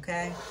hearing,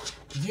 okay?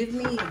 Give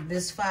me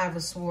this Five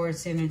of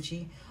Swords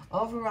energy.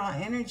 Overall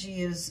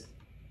energy is,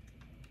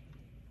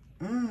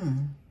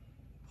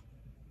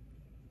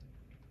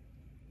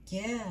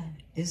 yeah,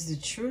 is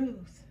the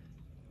truth.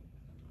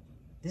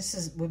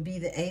 This would be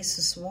the Ace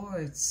of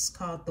Swords. It's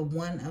called the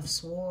One of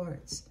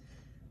Swords.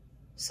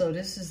 So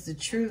this is the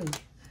truth.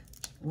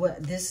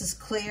 This is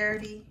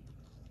clarity.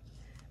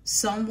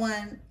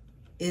 Someone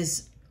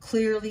is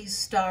clearly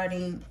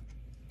starting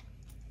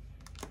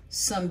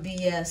some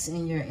BS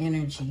in your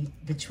energy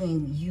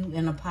between you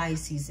and a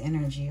Pisces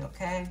energy,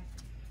 okay?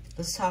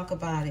 Let's talk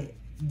about it.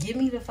 Give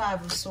me the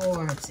Five of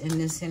Swords in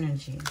this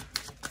energy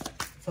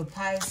for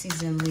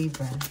Pisces and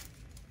Libra.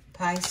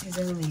 Pisces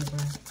and Libra.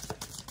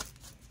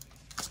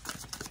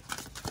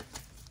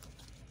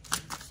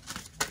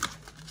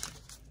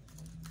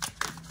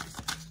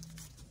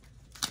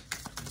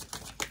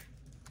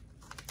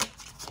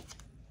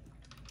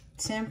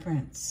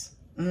 Temperance.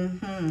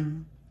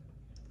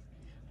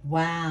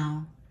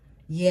 Wow.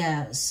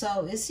 Yeah,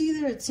 so it's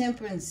either a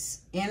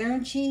Temperance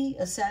energy,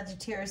 a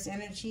Sagittarius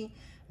energy,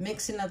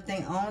 mixing up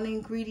their own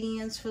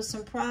ingredients for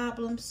some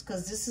problems,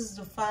 because this is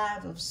the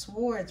Five of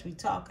Swords we're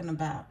talking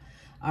about,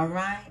 all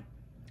right?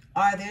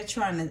 Or they're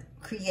trying to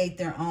create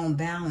their own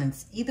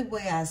balance. Either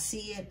way I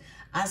see it,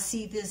 I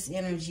see this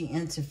energy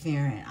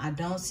interfering. I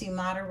don't see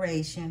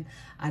moderation.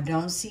 I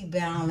don't see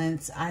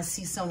balance. I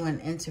see someone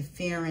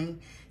interfering.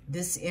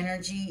 This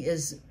energy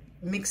is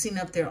mixing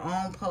up their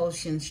own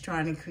potions,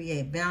 trying to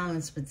create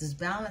balance, but this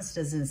balance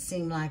doesn't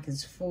seem like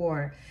it's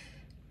for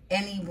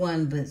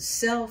anyone but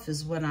self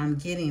is what I'm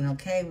getting,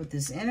 okay, with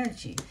this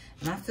energy.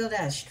 And I feel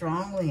that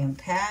strongly and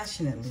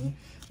passionately.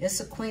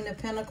 It's a Queen of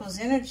Pentacles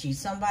energy.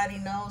 Somebody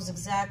knows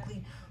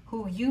exactly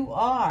who you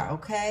are,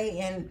 okay?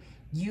 And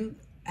you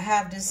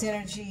have this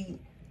energy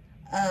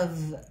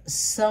of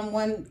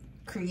someone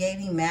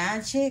creating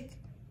magic.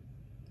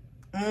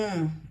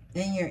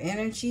 In your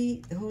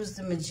energy. Who's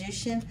the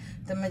Magician?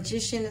 The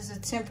Magician is a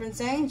Temperance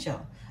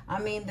angel.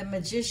 I mean, the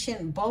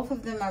Magician, both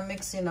of them are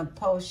mixing up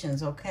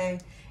potions, okay,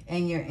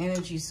 in your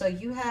energy. So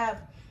you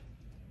have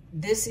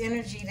this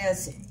energy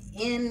that's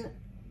in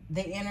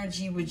the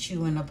energy with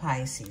you in the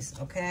Pisces,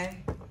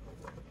 okay?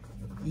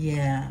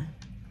 Yeah.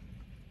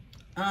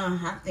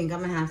 I think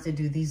I'm going to have to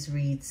do these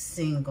reads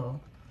single.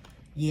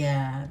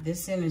 Yeah,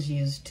 this energy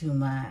is too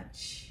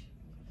much.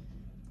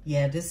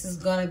 Yeah, this is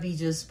going to be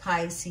just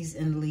Pisces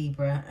and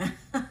Libra.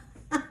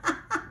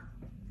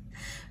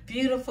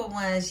 Beautiful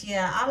ones.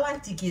 Yeah, I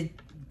like to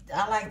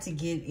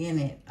get in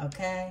it,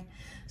 okay?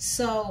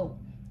 So,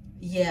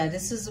 yeah,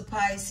 this is a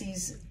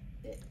Pisces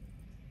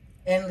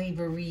and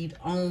Libra read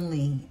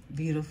only,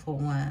 beautiful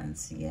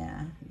ones.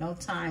 Yeah, no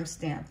time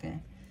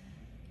stamping.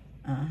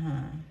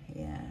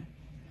 Yeah.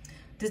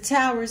 The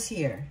Tower's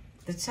here.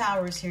 The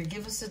Tower's here.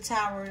 Give us a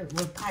Tower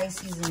with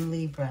Pisces and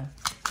Libra.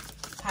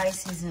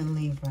 Pisces and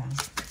Libra.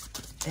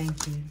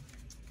 Thank you.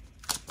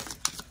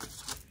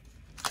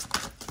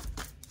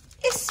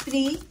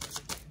 Esprit.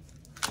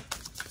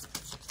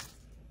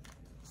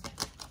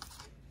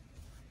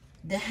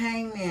 The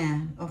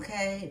Hangman,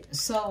 okay?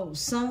 So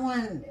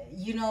someone,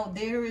 you know,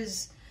 there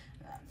is,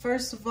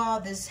 first of all,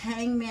 this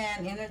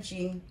Hangman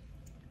energy,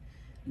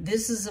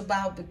 this is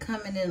about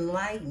becoming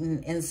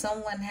enlightened, and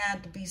someone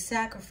had to be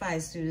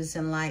sacrificed through this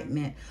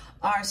enlightenment,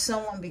 or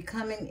someone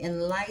becoming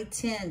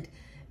enlightened.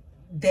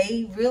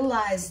 They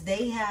realized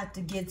they had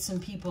to get some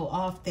people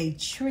off their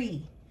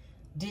tree.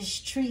 This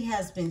tree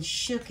has been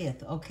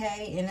shooketh,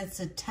 okay? And it's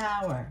a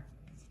tower.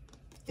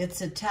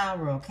 It's a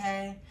tower,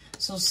 okay?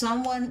 So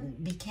someone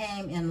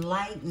became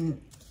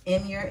enlightened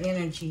in your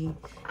energy,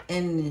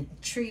 and the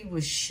tree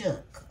was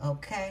shook,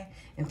 okay?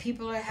 And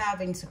people are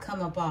having to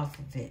come up off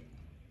of it.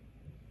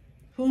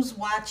 Who's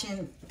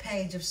watching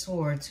Page of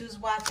Swords? Who's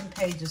watching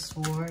Page of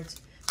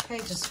Swords?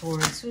 Page of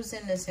Swords. Who's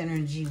in this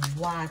energy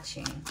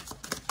watching?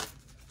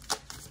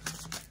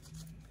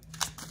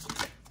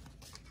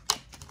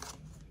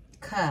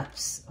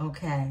 Cups,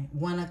 okay.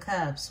 One of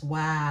Cups,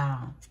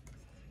 wow.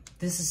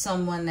 This is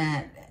someone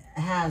that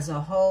has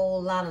a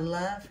whole lot of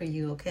love for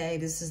you, okay?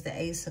 This is the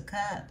Ace of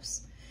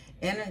Cups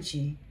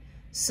energy.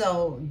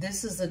 So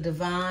this is a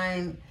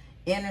divine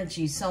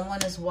energy.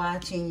 Someone is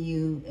watching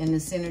you in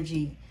this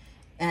energy,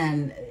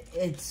 and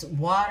it's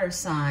water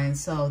sign.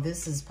 So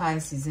this is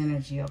Pisces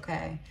energy,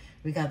 okay?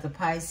 We got the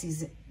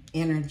Pisces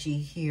energy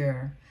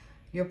here.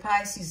 Your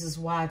Pisces is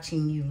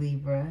watching you,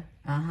 Libra.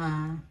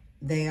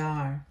 They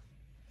are.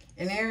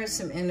 And there is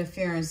some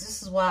interference.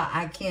 This is why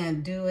I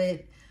can't do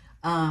it,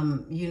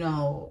 you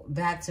know,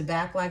 back to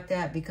back like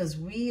that, because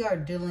we are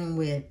dealing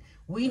with,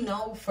 we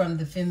know from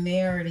the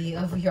familiarity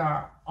of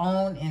your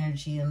own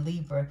energy in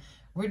Libra,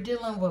 we're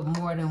dealing with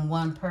more than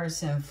one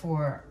person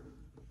for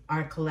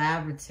our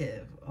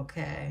collaborative,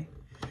 okay?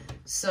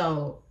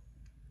 So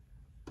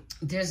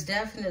there's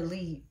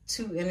definitely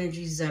two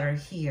energies that are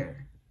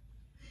here.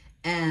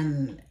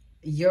 And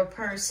your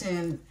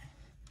person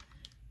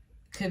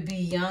could be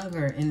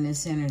younger in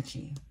this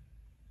energy.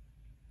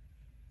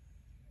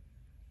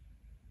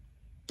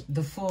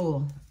 The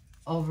Fool,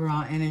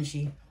 overall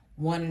energy,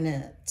 wanting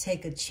to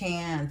take a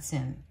chance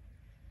and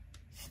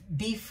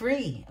be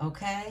free,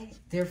 okay?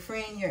 They're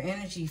freeing your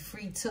energy.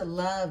 Free to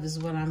love is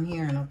what I'm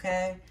hearing,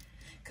 okay?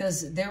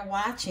 Because they're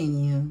watching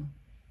you,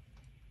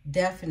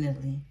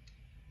 definitely.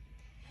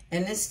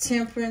 And this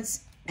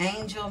Temperance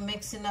angel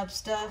mixing up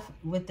stuff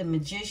with the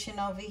Magician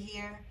over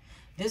here,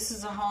 this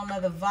is a whole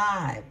nother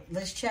vibe.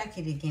 Let's check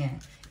it again.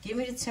 Give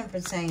me the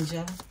Temperance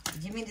angel.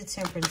 Give me the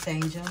Temperance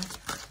angel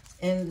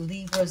in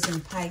Libras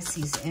and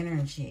Pisces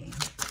energy.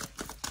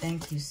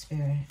 Thank you,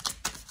 Spirit.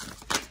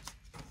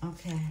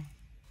 Okay.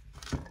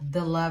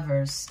 The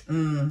Lovers.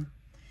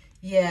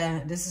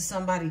 Yeah, this is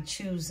somebody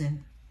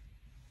choosing.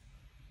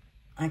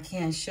 I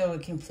can't show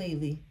it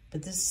completely,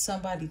 but this is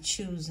somebody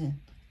choosing,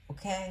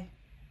 okay?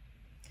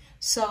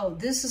 So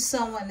this is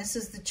someone, this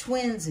is the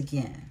twins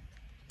again.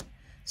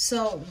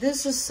 So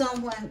this is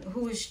someone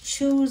who is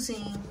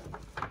choosing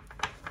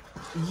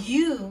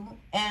you,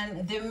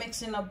 and they're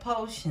mixing up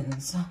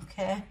potions,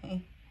 okay,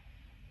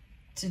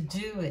 to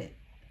do it.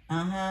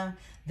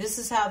 This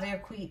is how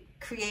they're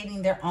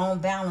creating their own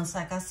balance.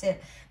 Like I said,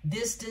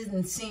 this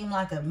didn't seem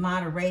like a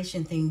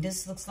moderation thing.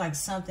 This looks like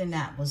something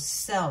that was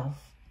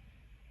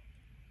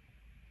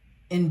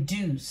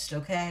self-induced,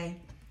 okay?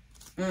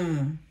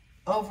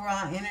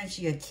 Overall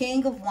energy, a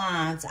King of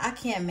Wands. I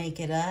can't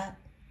make it up.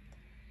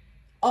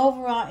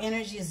 Overall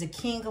energy is the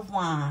King of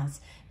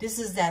Wands. This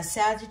is that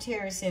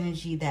Sagittarius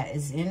energy that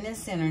is in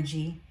this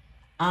energy.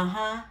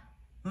 My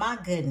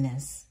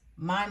goodness.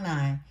 My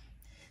mind.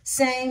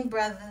 Same,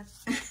 brother.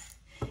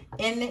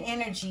 In the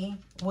energy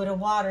with a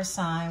water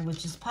sign,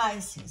 which is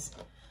Pisces.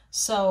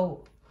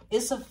 So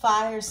it's a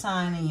fire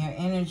sign in your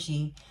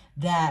energy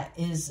that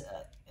is,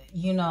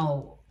 you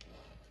know,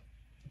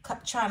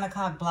 trying to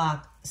cock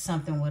block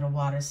something with a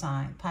water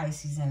sign.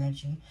 Pisces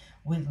energy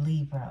with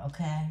Libra,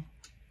 okay?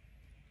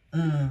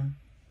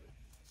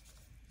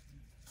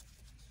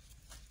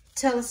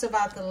 Tell us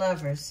about the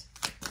Lovers.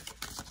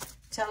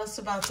 Tell us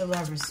about the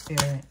Lovers,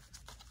 Spirit.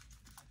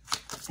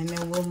 And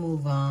then we'll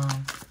move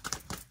on.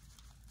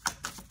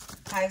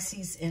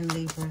 Pisces and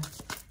Libra.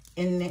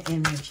 In the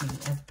energy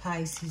of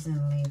Pisces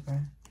and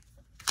Libra.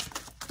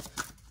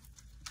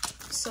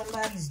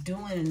 Somebody's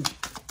doing,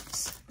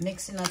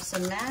 mixing up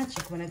some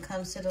magic when it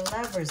comes to the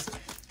Lovers.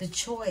 The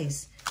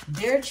choice.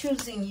 They're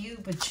choosing you,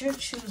 but you're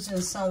choosing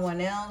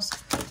someone else.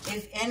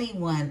 If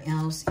anyone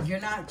else, you're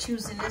not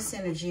choosing this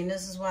energy. And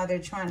this is why they're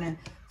trying to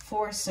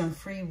force some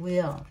free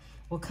will.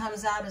 What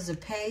comes out is a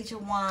Page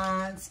of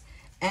Wands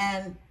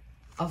and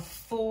a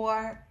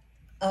Four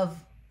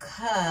of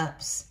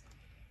Cups.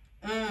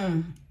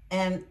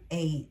 And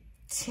a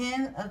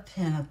 10 of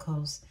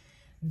Pentacles.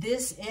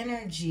 This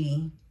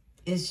energy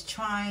is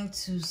trying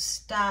to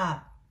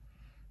stop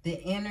the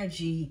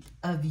energy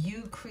of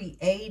you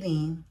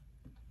creating.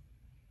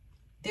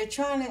 They're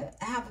trying to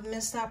have a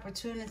missed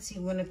opportunity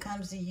when it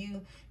comes to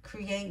you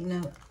creating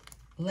a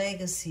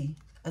legacy,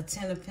 a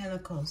 10 of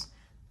Pentacles.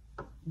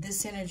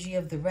 This energy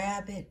of the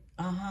rabbit,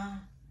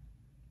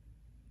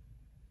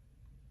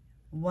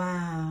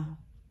 wow.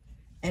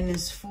 And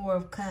this Four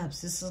of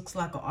Cups. This looks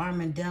like an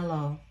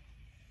armadillo.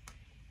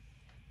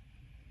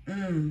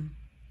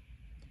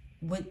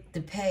 With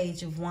the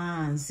Page of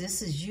Wands.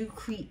 This is you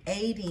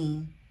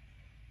creating.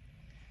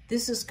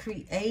 This is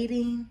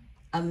creating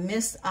a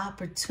missed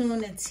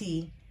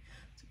opportunity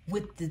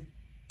with the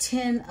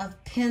 10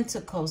 of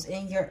Pentacles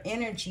in your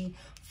energy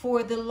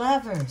for the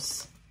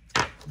Lovers.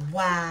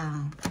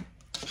 Wow.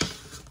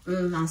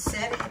 I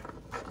said it.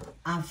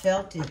 I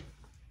felt it.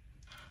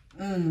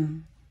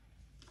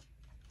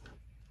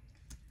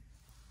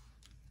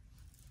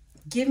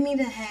 Give me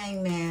the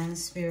Hangman,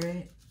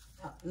 Spirit.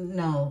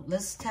 No,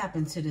 let's tap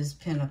into this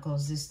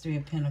Pentacles, this Three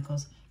of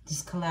Pentacles,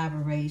 this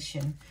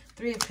collaboration.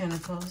 Three of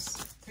Pentacles,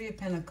 Three of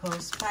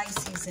Pentacles,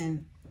 Pisces,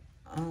 and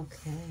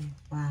okay,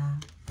 wow.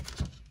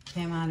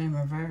 Came out in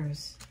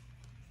reverse.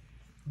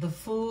 The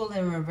Fool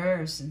in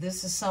reverse.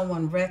 This is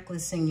someone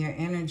reckless in your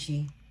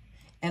energy.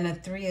 And a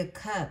Three of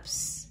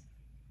Cups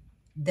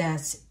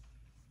that's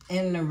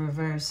in the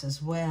reverse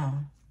as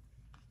well.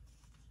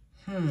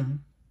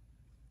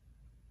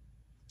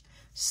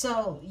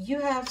 So you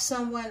have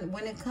someone,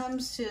 when it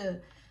comes to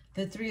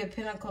the Three of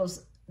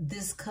Pentacles,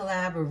 this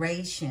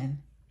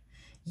collaboration,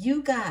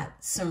 you got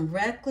some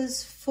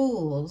reckless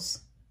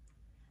fools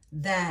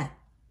that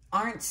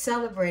aren't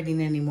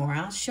celebrating anymore.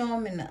 I'll show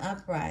them in the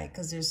upright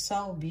because they're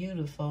so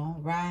beautiful,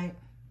 right?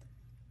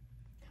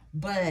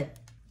 But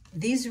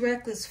these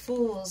reckless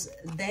fools,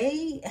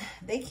 they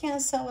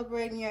can't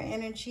celebrate in your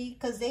energy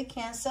because they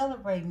can't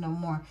celebrate no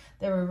more.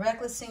 They were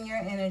reckless in your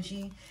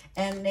energy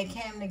and they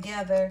came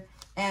together,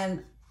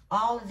 and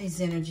all of these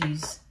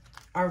energies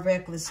are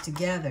reckless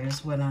together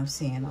is what I'm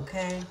seeing,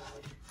 okay?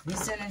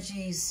 These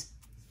energies,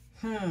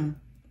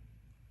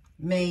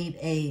 made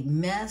a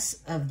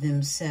mess of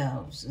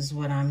themselves is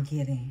what I'm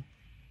getting.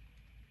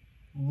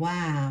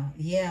 Wow.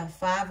 Yeah,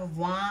 Five of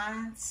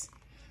Wands.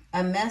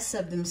 A mess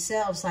of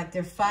themselves, like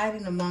they're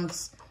fighting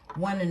amongst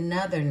one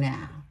another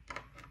now.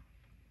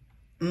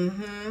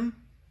 And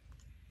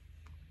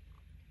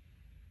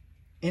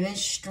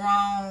it's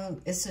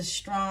strong. It's a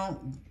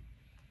strong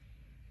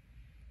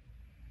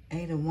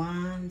 8 of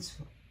Wands.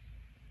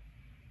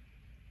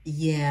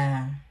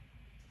 Yeah.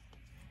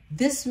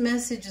 This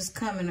message is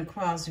coming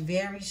across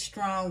very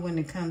strong when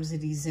it comes to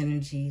these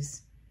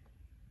energies.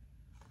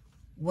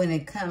 When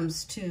it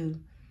comes to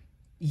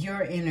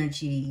your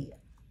energy,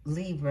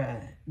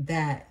 Libra,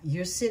 that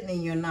you're sitting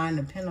in your 9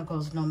 of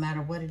Pentacles no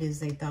matter what it is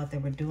they thought they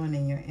were doing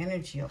in your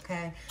energy,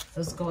 okay?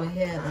 Let's go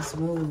ahead. Let's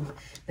move.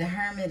 The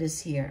Hermit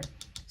is here.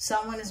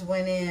 Someone has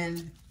went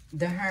in.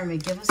 The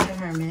Hermit. Give us the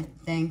Hermit.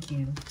 Thank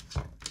you.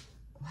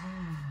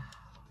 Wow.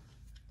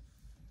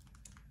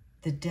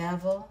 The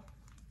Devil.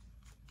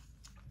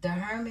 The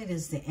Hermit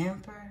is the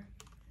Emperor.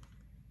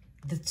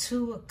 The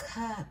 2 of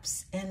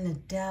Cups and the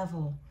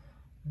Devil.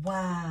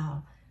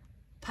 Wow.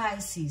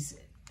 Pisces.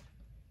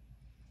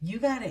 You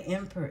got an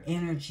Emperor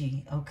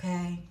energy,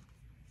 okay?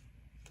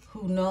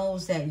 Who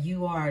knows that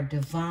you are a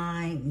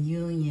divine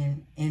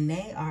union and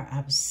they are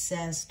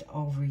obsessed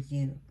over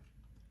you.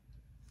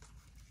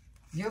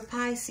 Your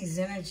Pisces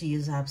energy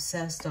is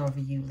obsessed over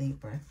you,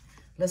 Libra.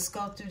 Let's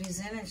go through these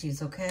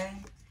energies,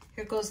 okay?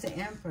 Here goes the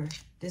Emperor.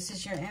 This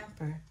is your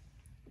Emperor.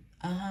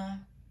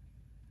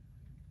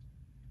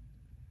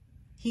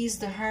 He's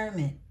the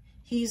Hermit.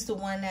 He's the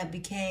one that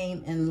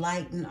became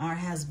enlightened or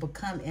has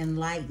become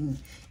enlightened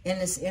in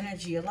this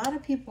energy. A lot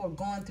of people are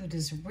going through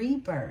this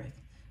rebirth,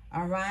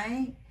 all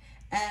right?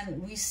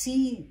 And we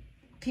see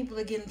people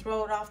are getting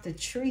thrown off the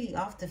tree,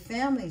 off the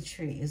family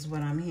tree is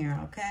what I'm hearing,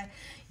 okay?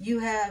 You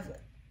have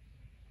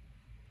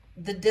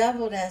the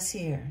Devil that's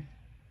here.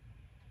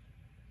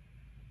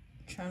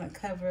 I'm trying to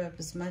cover up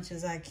as much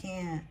as I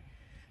can.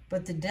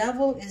 But the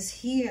Devil is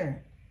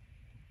here.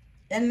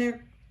 And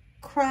their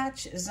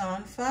crotch is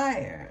on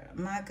fire.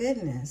 My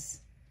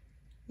goodness.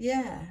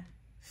 Yeah.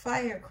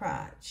 Fire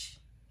crotch.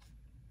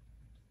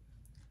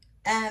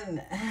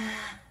 And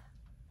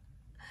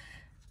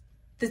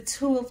the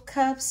 2 of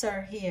Cups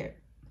are here.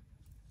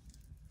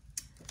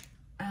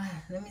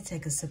 Let me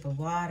take a sip of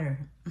water.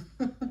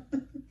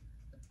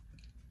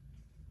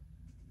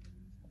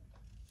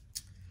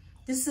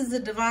 This is the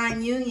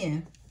divine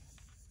union.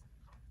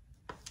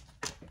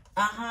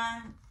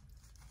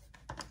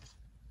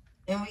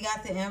 And we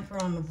got the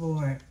Emperor on the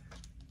board.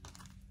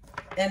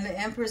 And the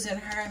Emperor's in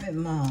Hermit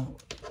mode.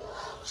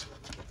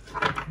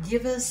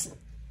 Give us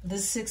the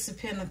 6 of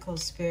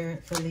Pentacles,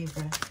 Spirit, for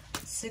Libra.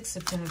 6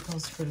 of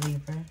Pentacles for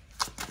Libra.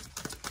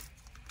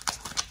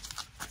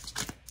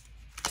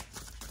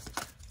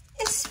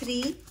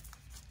 Esprit.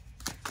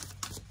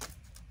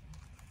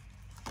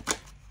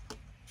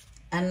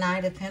 A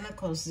Knight of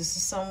Pentacles. This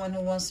is someone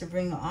who wants to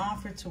bring an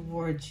offer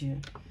towards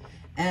you.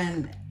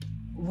 And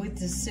with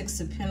the 6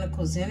 of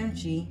Pentacles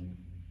energy,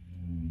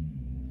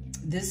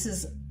 this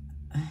is,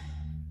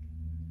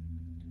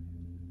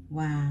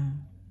 wow.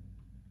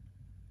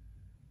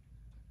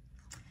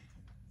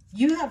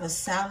 You have a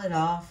solid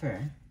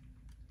offer.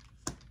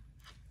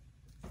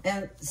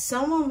 And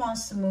someone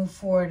wants to move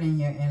forward in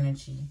your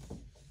energy.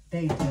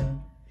 They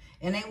do.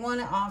 And they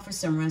want to offer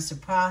some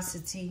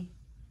reciprocity.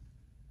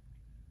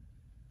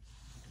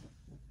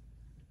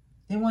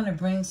 They want to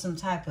bring some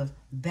type of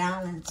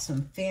balance,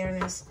 some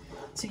fairness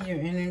to your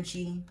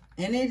energy.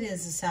 And it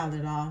is a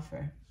solid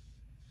offer.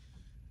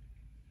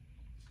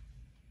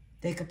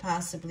 They could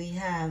possibly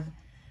have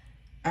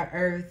an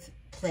Earth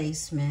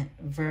placement,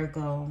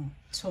 Virgo,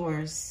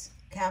 Taurus,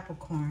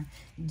 Capricorn.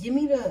 Give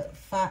me the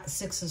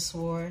 6 of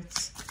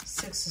Swords.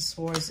 6 of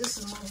Swords. This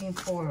is moving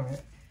forward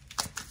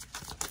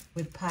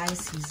with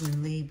Pisces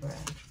and Libra.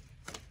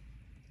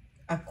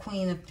 A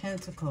Queen of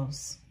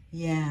Pentacles.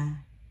 Yeah.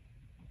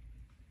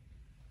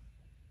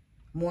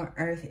 More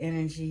Earth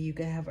energy. You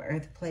could have an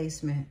Earth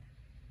placement.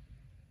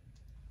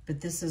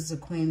 But this is the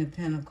Queen of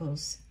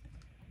Pentacles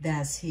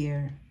that's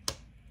here.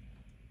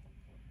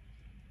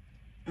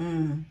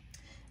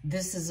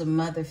 This is a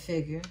mother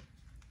figure.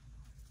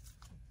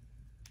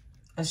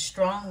 A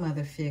strong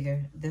mother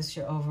figure. That's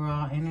your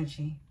overall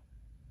energy.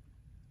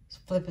 Let's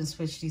flip and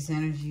switch these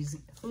energies.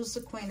 Who's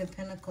the Queen of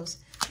Pentacles?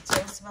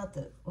 Tell us about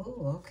the...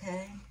 Oh,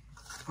 okay.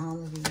 All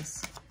of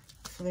these.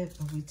 Flip.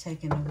 Are we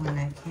taking the one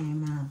that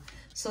came out?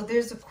 So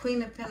there's a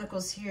Queen of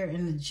Pentacles here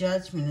and the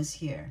Judgment is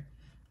here.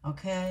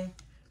 Okay?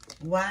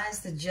 Why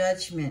is the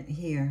Judgment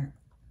here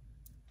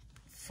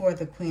for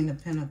the Queen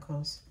of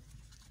Pentacles?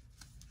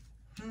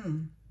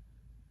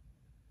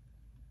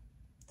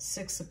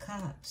 6 of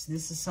Cups.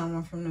 This is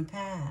someone from the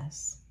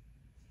past.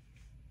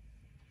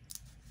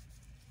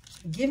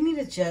 Give me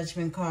the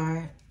Judgment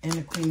card and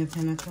the Queen of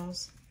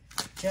Pentacles.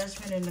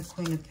 Judgment and the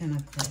Queen of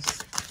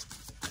Pentacles.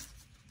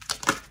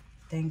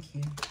 Thank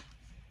you.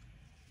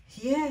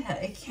 Yeah,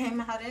 it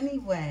came out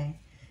anyway.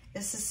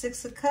 It's the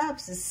 6 of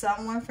Cups. It's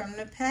someone from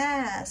the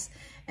past.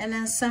 And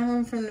then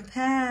someone from the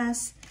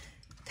past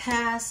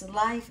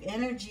life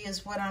energy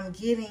is what I'm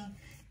getting,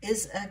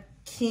 is a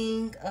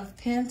King of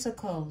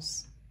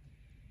Pentacles.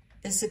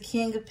 It's a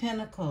King of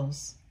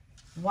Pentacles.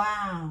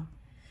 Wow.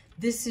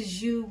 This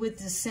is you with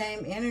the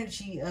same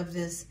energy of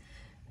this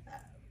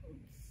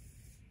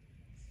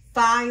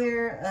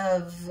fire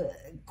of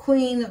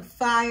queen of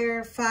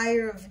fire,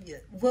 fire of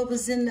what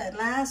was in that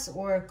last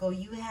oracle.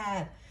 You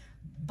had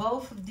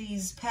both of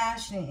these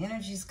passionate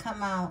energies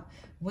come out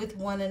with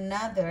one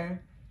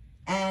another,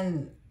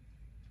 and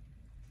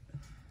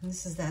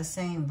this is that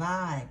same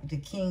vibe. The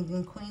King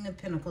and Queen of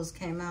Pentacles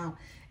came out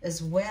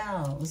as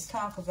well. Let's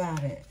talk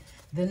about it.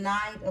 The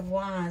Knight of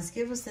Wands.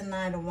 Give us the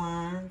Knight of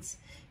Wands.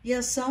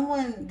 Yeah,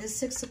 someone, this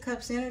Six of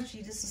Cups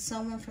energy, this is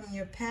someone from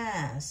your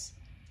past.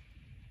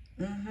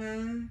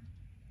 Knight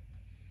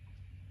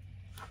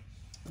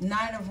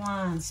of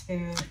Wands,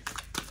 Spirit.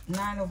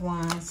 Knight of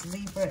Wands,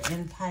 Libra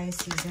and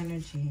Pisces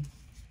energy.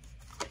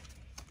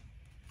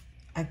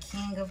 A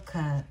King of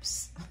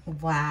Cups.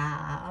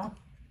 Wow.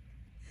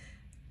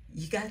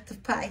 You got the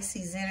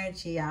Pisces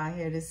energy out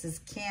here. This is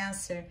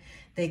Cancer.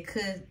 They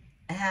could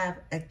have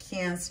a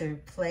Cancer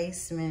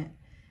placement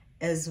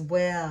as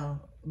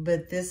well,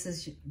 but this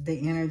is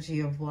the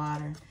energy of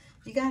water.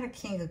 You got a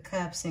King of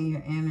Cups in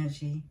your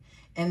energy,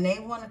 and they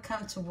want to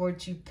come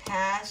towards you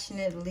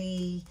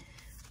passionately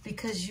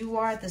because you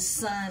are the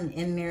sun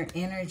in their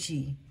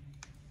energy,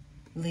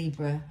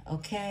 Libra,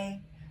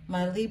 okay?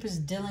 My Libra's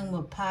dealing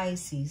with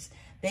Pisces.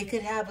 They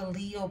could have a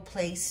Leo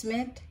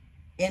placement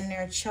in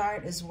their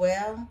chart as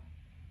well.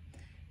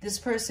 This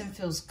person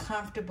feels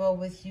comfortable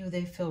with you.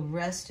 They feel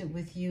rested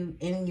with you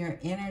in your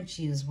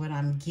energy is what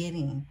I'm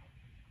getting.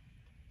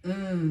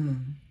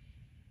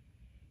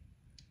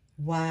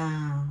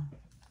 Wow.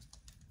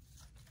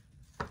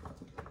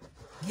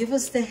 Give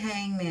us the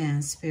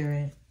Hangman,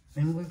 Spirit.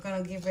 And we're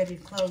going to get ready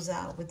to close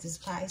out with this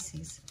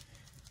Pisces.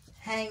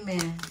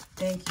 Hangman.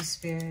 Thank you,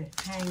 Spirit.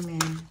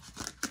 Hangman.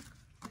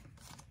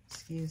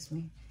 Excuse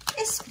me.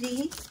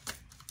 Esprit.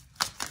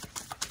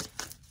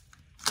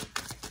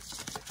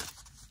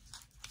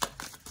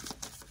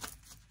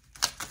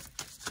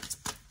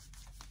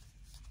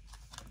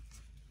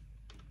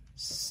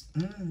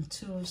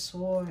 Two of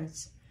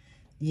Swords.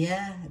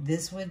 Yeah,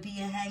 this would be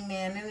a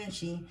Hangman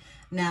energy.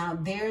 Now,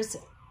 there's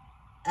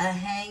a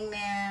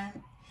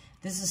Hangman.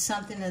 This is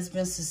something that's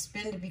been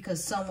suspended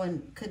because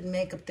someone couldn't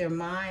make up their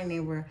mind. They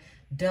were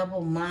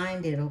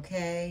double-minded,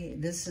 okay?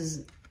 This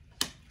is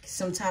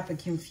some type of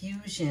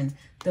confusion.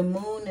 The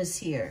Moon is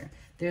here.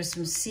 There's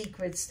some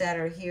secrets that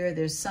are here.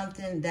 There's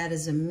something that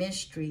is a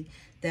mystery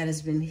that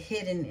has been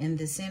hidden in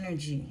this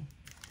energy.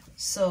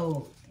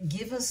 So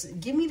give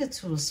me the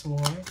Two of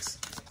Swords.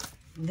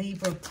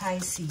 Libra,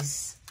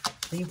 Pisces.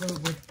 Libra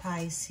with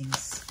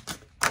Pisces.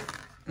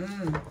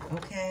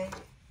 Okay.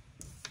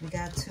 We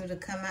got two to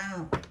come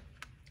out.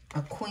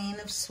 A Queen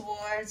of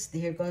Swords.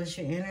 Here goes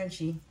your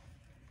energy.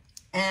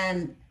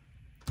 And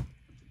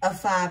a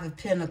Five of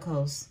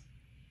Pentacles.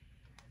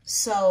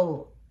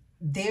 So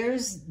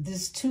there's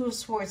this Two of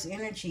Swords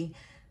energy.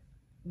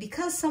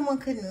 Because someone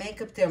couldn't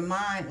make up their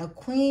mind, a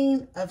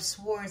Queen of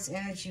Swords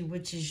energy,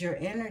 which is your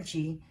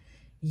energy,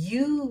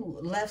 you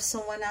left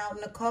someone out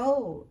in the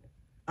cold.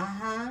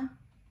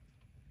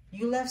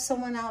 You left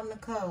someone out in the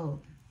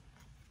cold.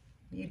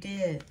 You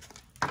did.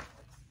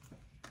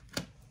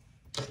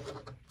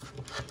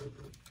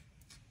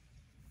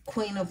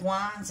 Queen of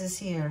Wands is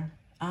here.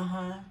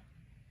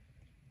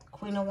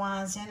 Queen of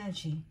Wands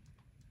energy.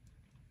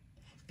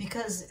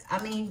 Because,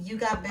 I mean, you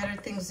got better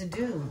things to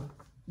do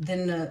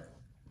than to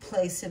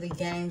play silly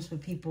games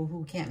with people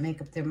who can't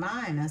make up their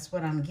mind. That's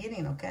what I'm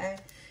getting, okay?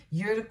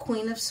 You're the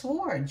Queen of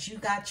Swords. You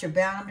got your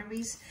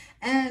boundaries,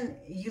 and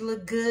you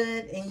look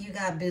good, and you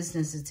got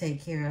business to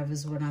take care of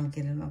is what I'm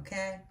getting,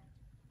 okay?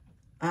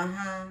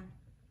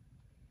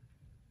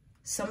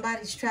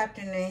 Somebody's trapped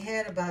in their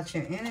head about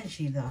your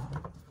energy, though.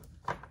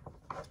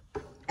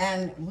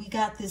 And we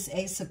got this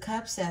Ace of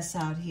Cups that's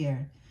out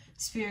here.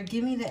 Spirit,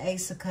 give me the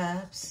Ace of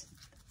Cups.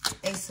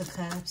 Ace of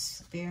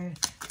Cups, Spirit.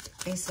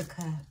 Ace of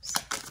Cups.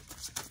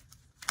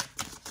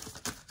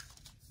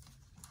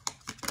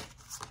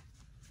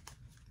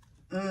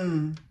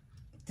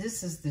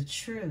 This is the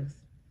truth.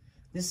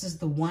 This is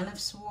the One of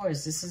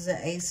Swords. This is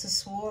the Ace of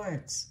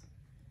Swords.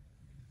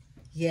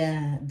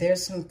 Yeah,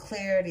 there's some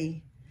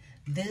clarity.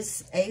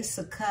 This Ace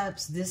of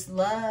Cups, this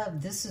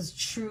love, this is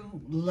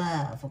true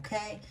love,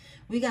 okay?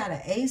 We got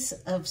an Ace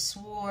of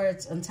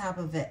Swords on top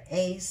of an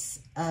Ace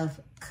of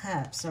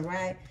Cups, all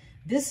right?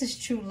 This is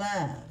true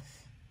love.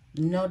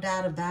 No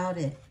doubt about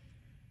it.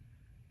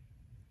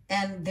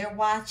 And they're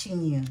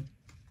watching you.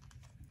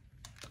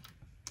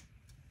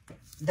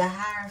 The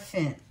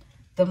Hierophant,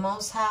 the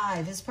Most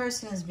High. This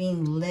person is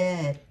being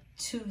led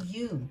to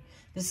you.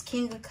 This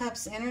King of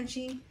Cups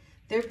energy,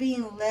 they're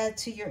being led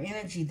to your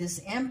energy. This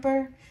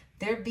Emperor,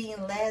 they're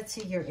being led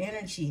to your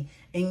energy.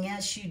 And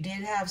yes, you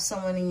did have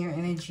someone in your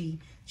energy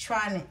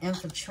trying to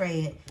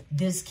infiltrate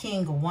this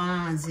King of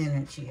Wands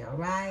energy, all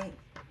right?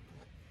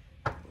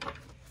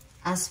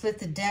 I split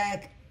the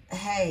deck.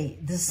 Hey,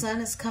 the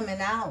sun is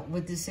coming out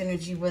with this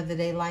energy, whether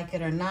they like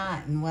it or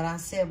not. And what I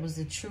said was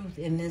the truth,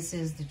 and this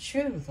is the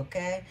truth,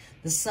 okay?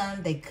 The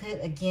sun, they could,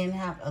 again,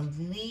 have a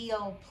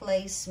Leo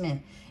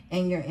placement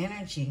in your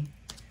energy.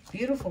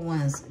 Beautiful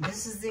ones.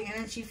 This is the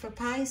energy for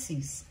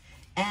Pisces.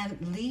 And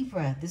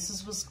Libra, this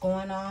is what's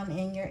going on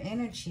in your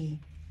energy.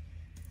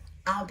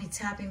 I'll be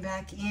tapping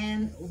back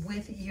in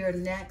with your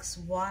next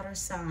water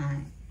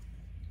sign.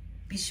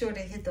 Be sure to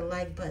hit the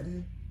like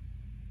button.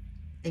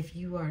 If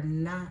you are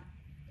not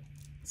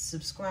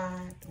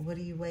subscribed, what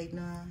are you waiting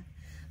on?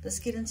 Let's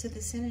get into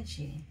this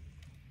energy.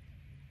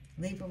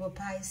 Libra with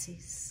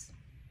Pisces.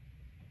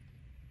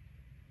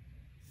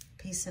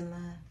 Peace and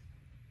love.